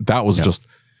doing that. That was just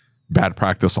bad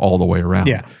practice all the way around.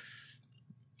 Yeah.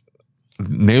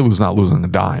 Nelu's not losing a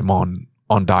dime on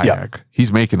diag. Yep.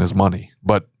 He's making his money,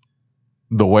 but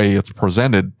the way it's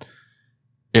presented,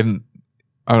 and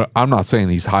I'm not saying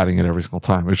he's hiding it every single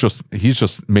time. It's just, he's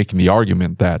just making the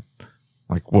argument that,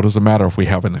 like, what does it matter if we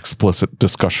have an explicit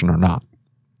discussion or not?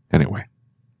 Anyway.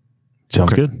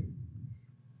 Sounds good.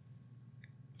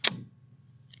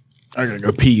 I gotta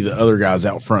go pee. The other guy's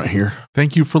out front here.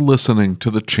 Thank you for listening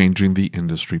to the Changing the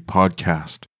Industry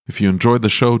podcast. If you enjoyed the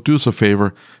show, do us a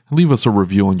favor and leave us a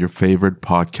review on your favorite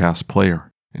podcast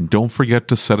player. And don't forget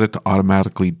to set it to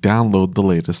automatically download the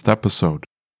latest episode.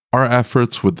 Our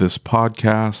efforts with this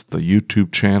podcast, the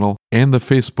YouTube channel, and the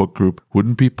Facebook group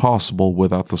wouldn't be possible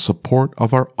without the support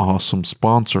of our awesome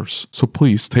sponsors. So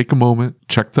please take a moment,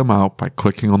 check them out by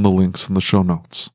clicking on the links in the show notes.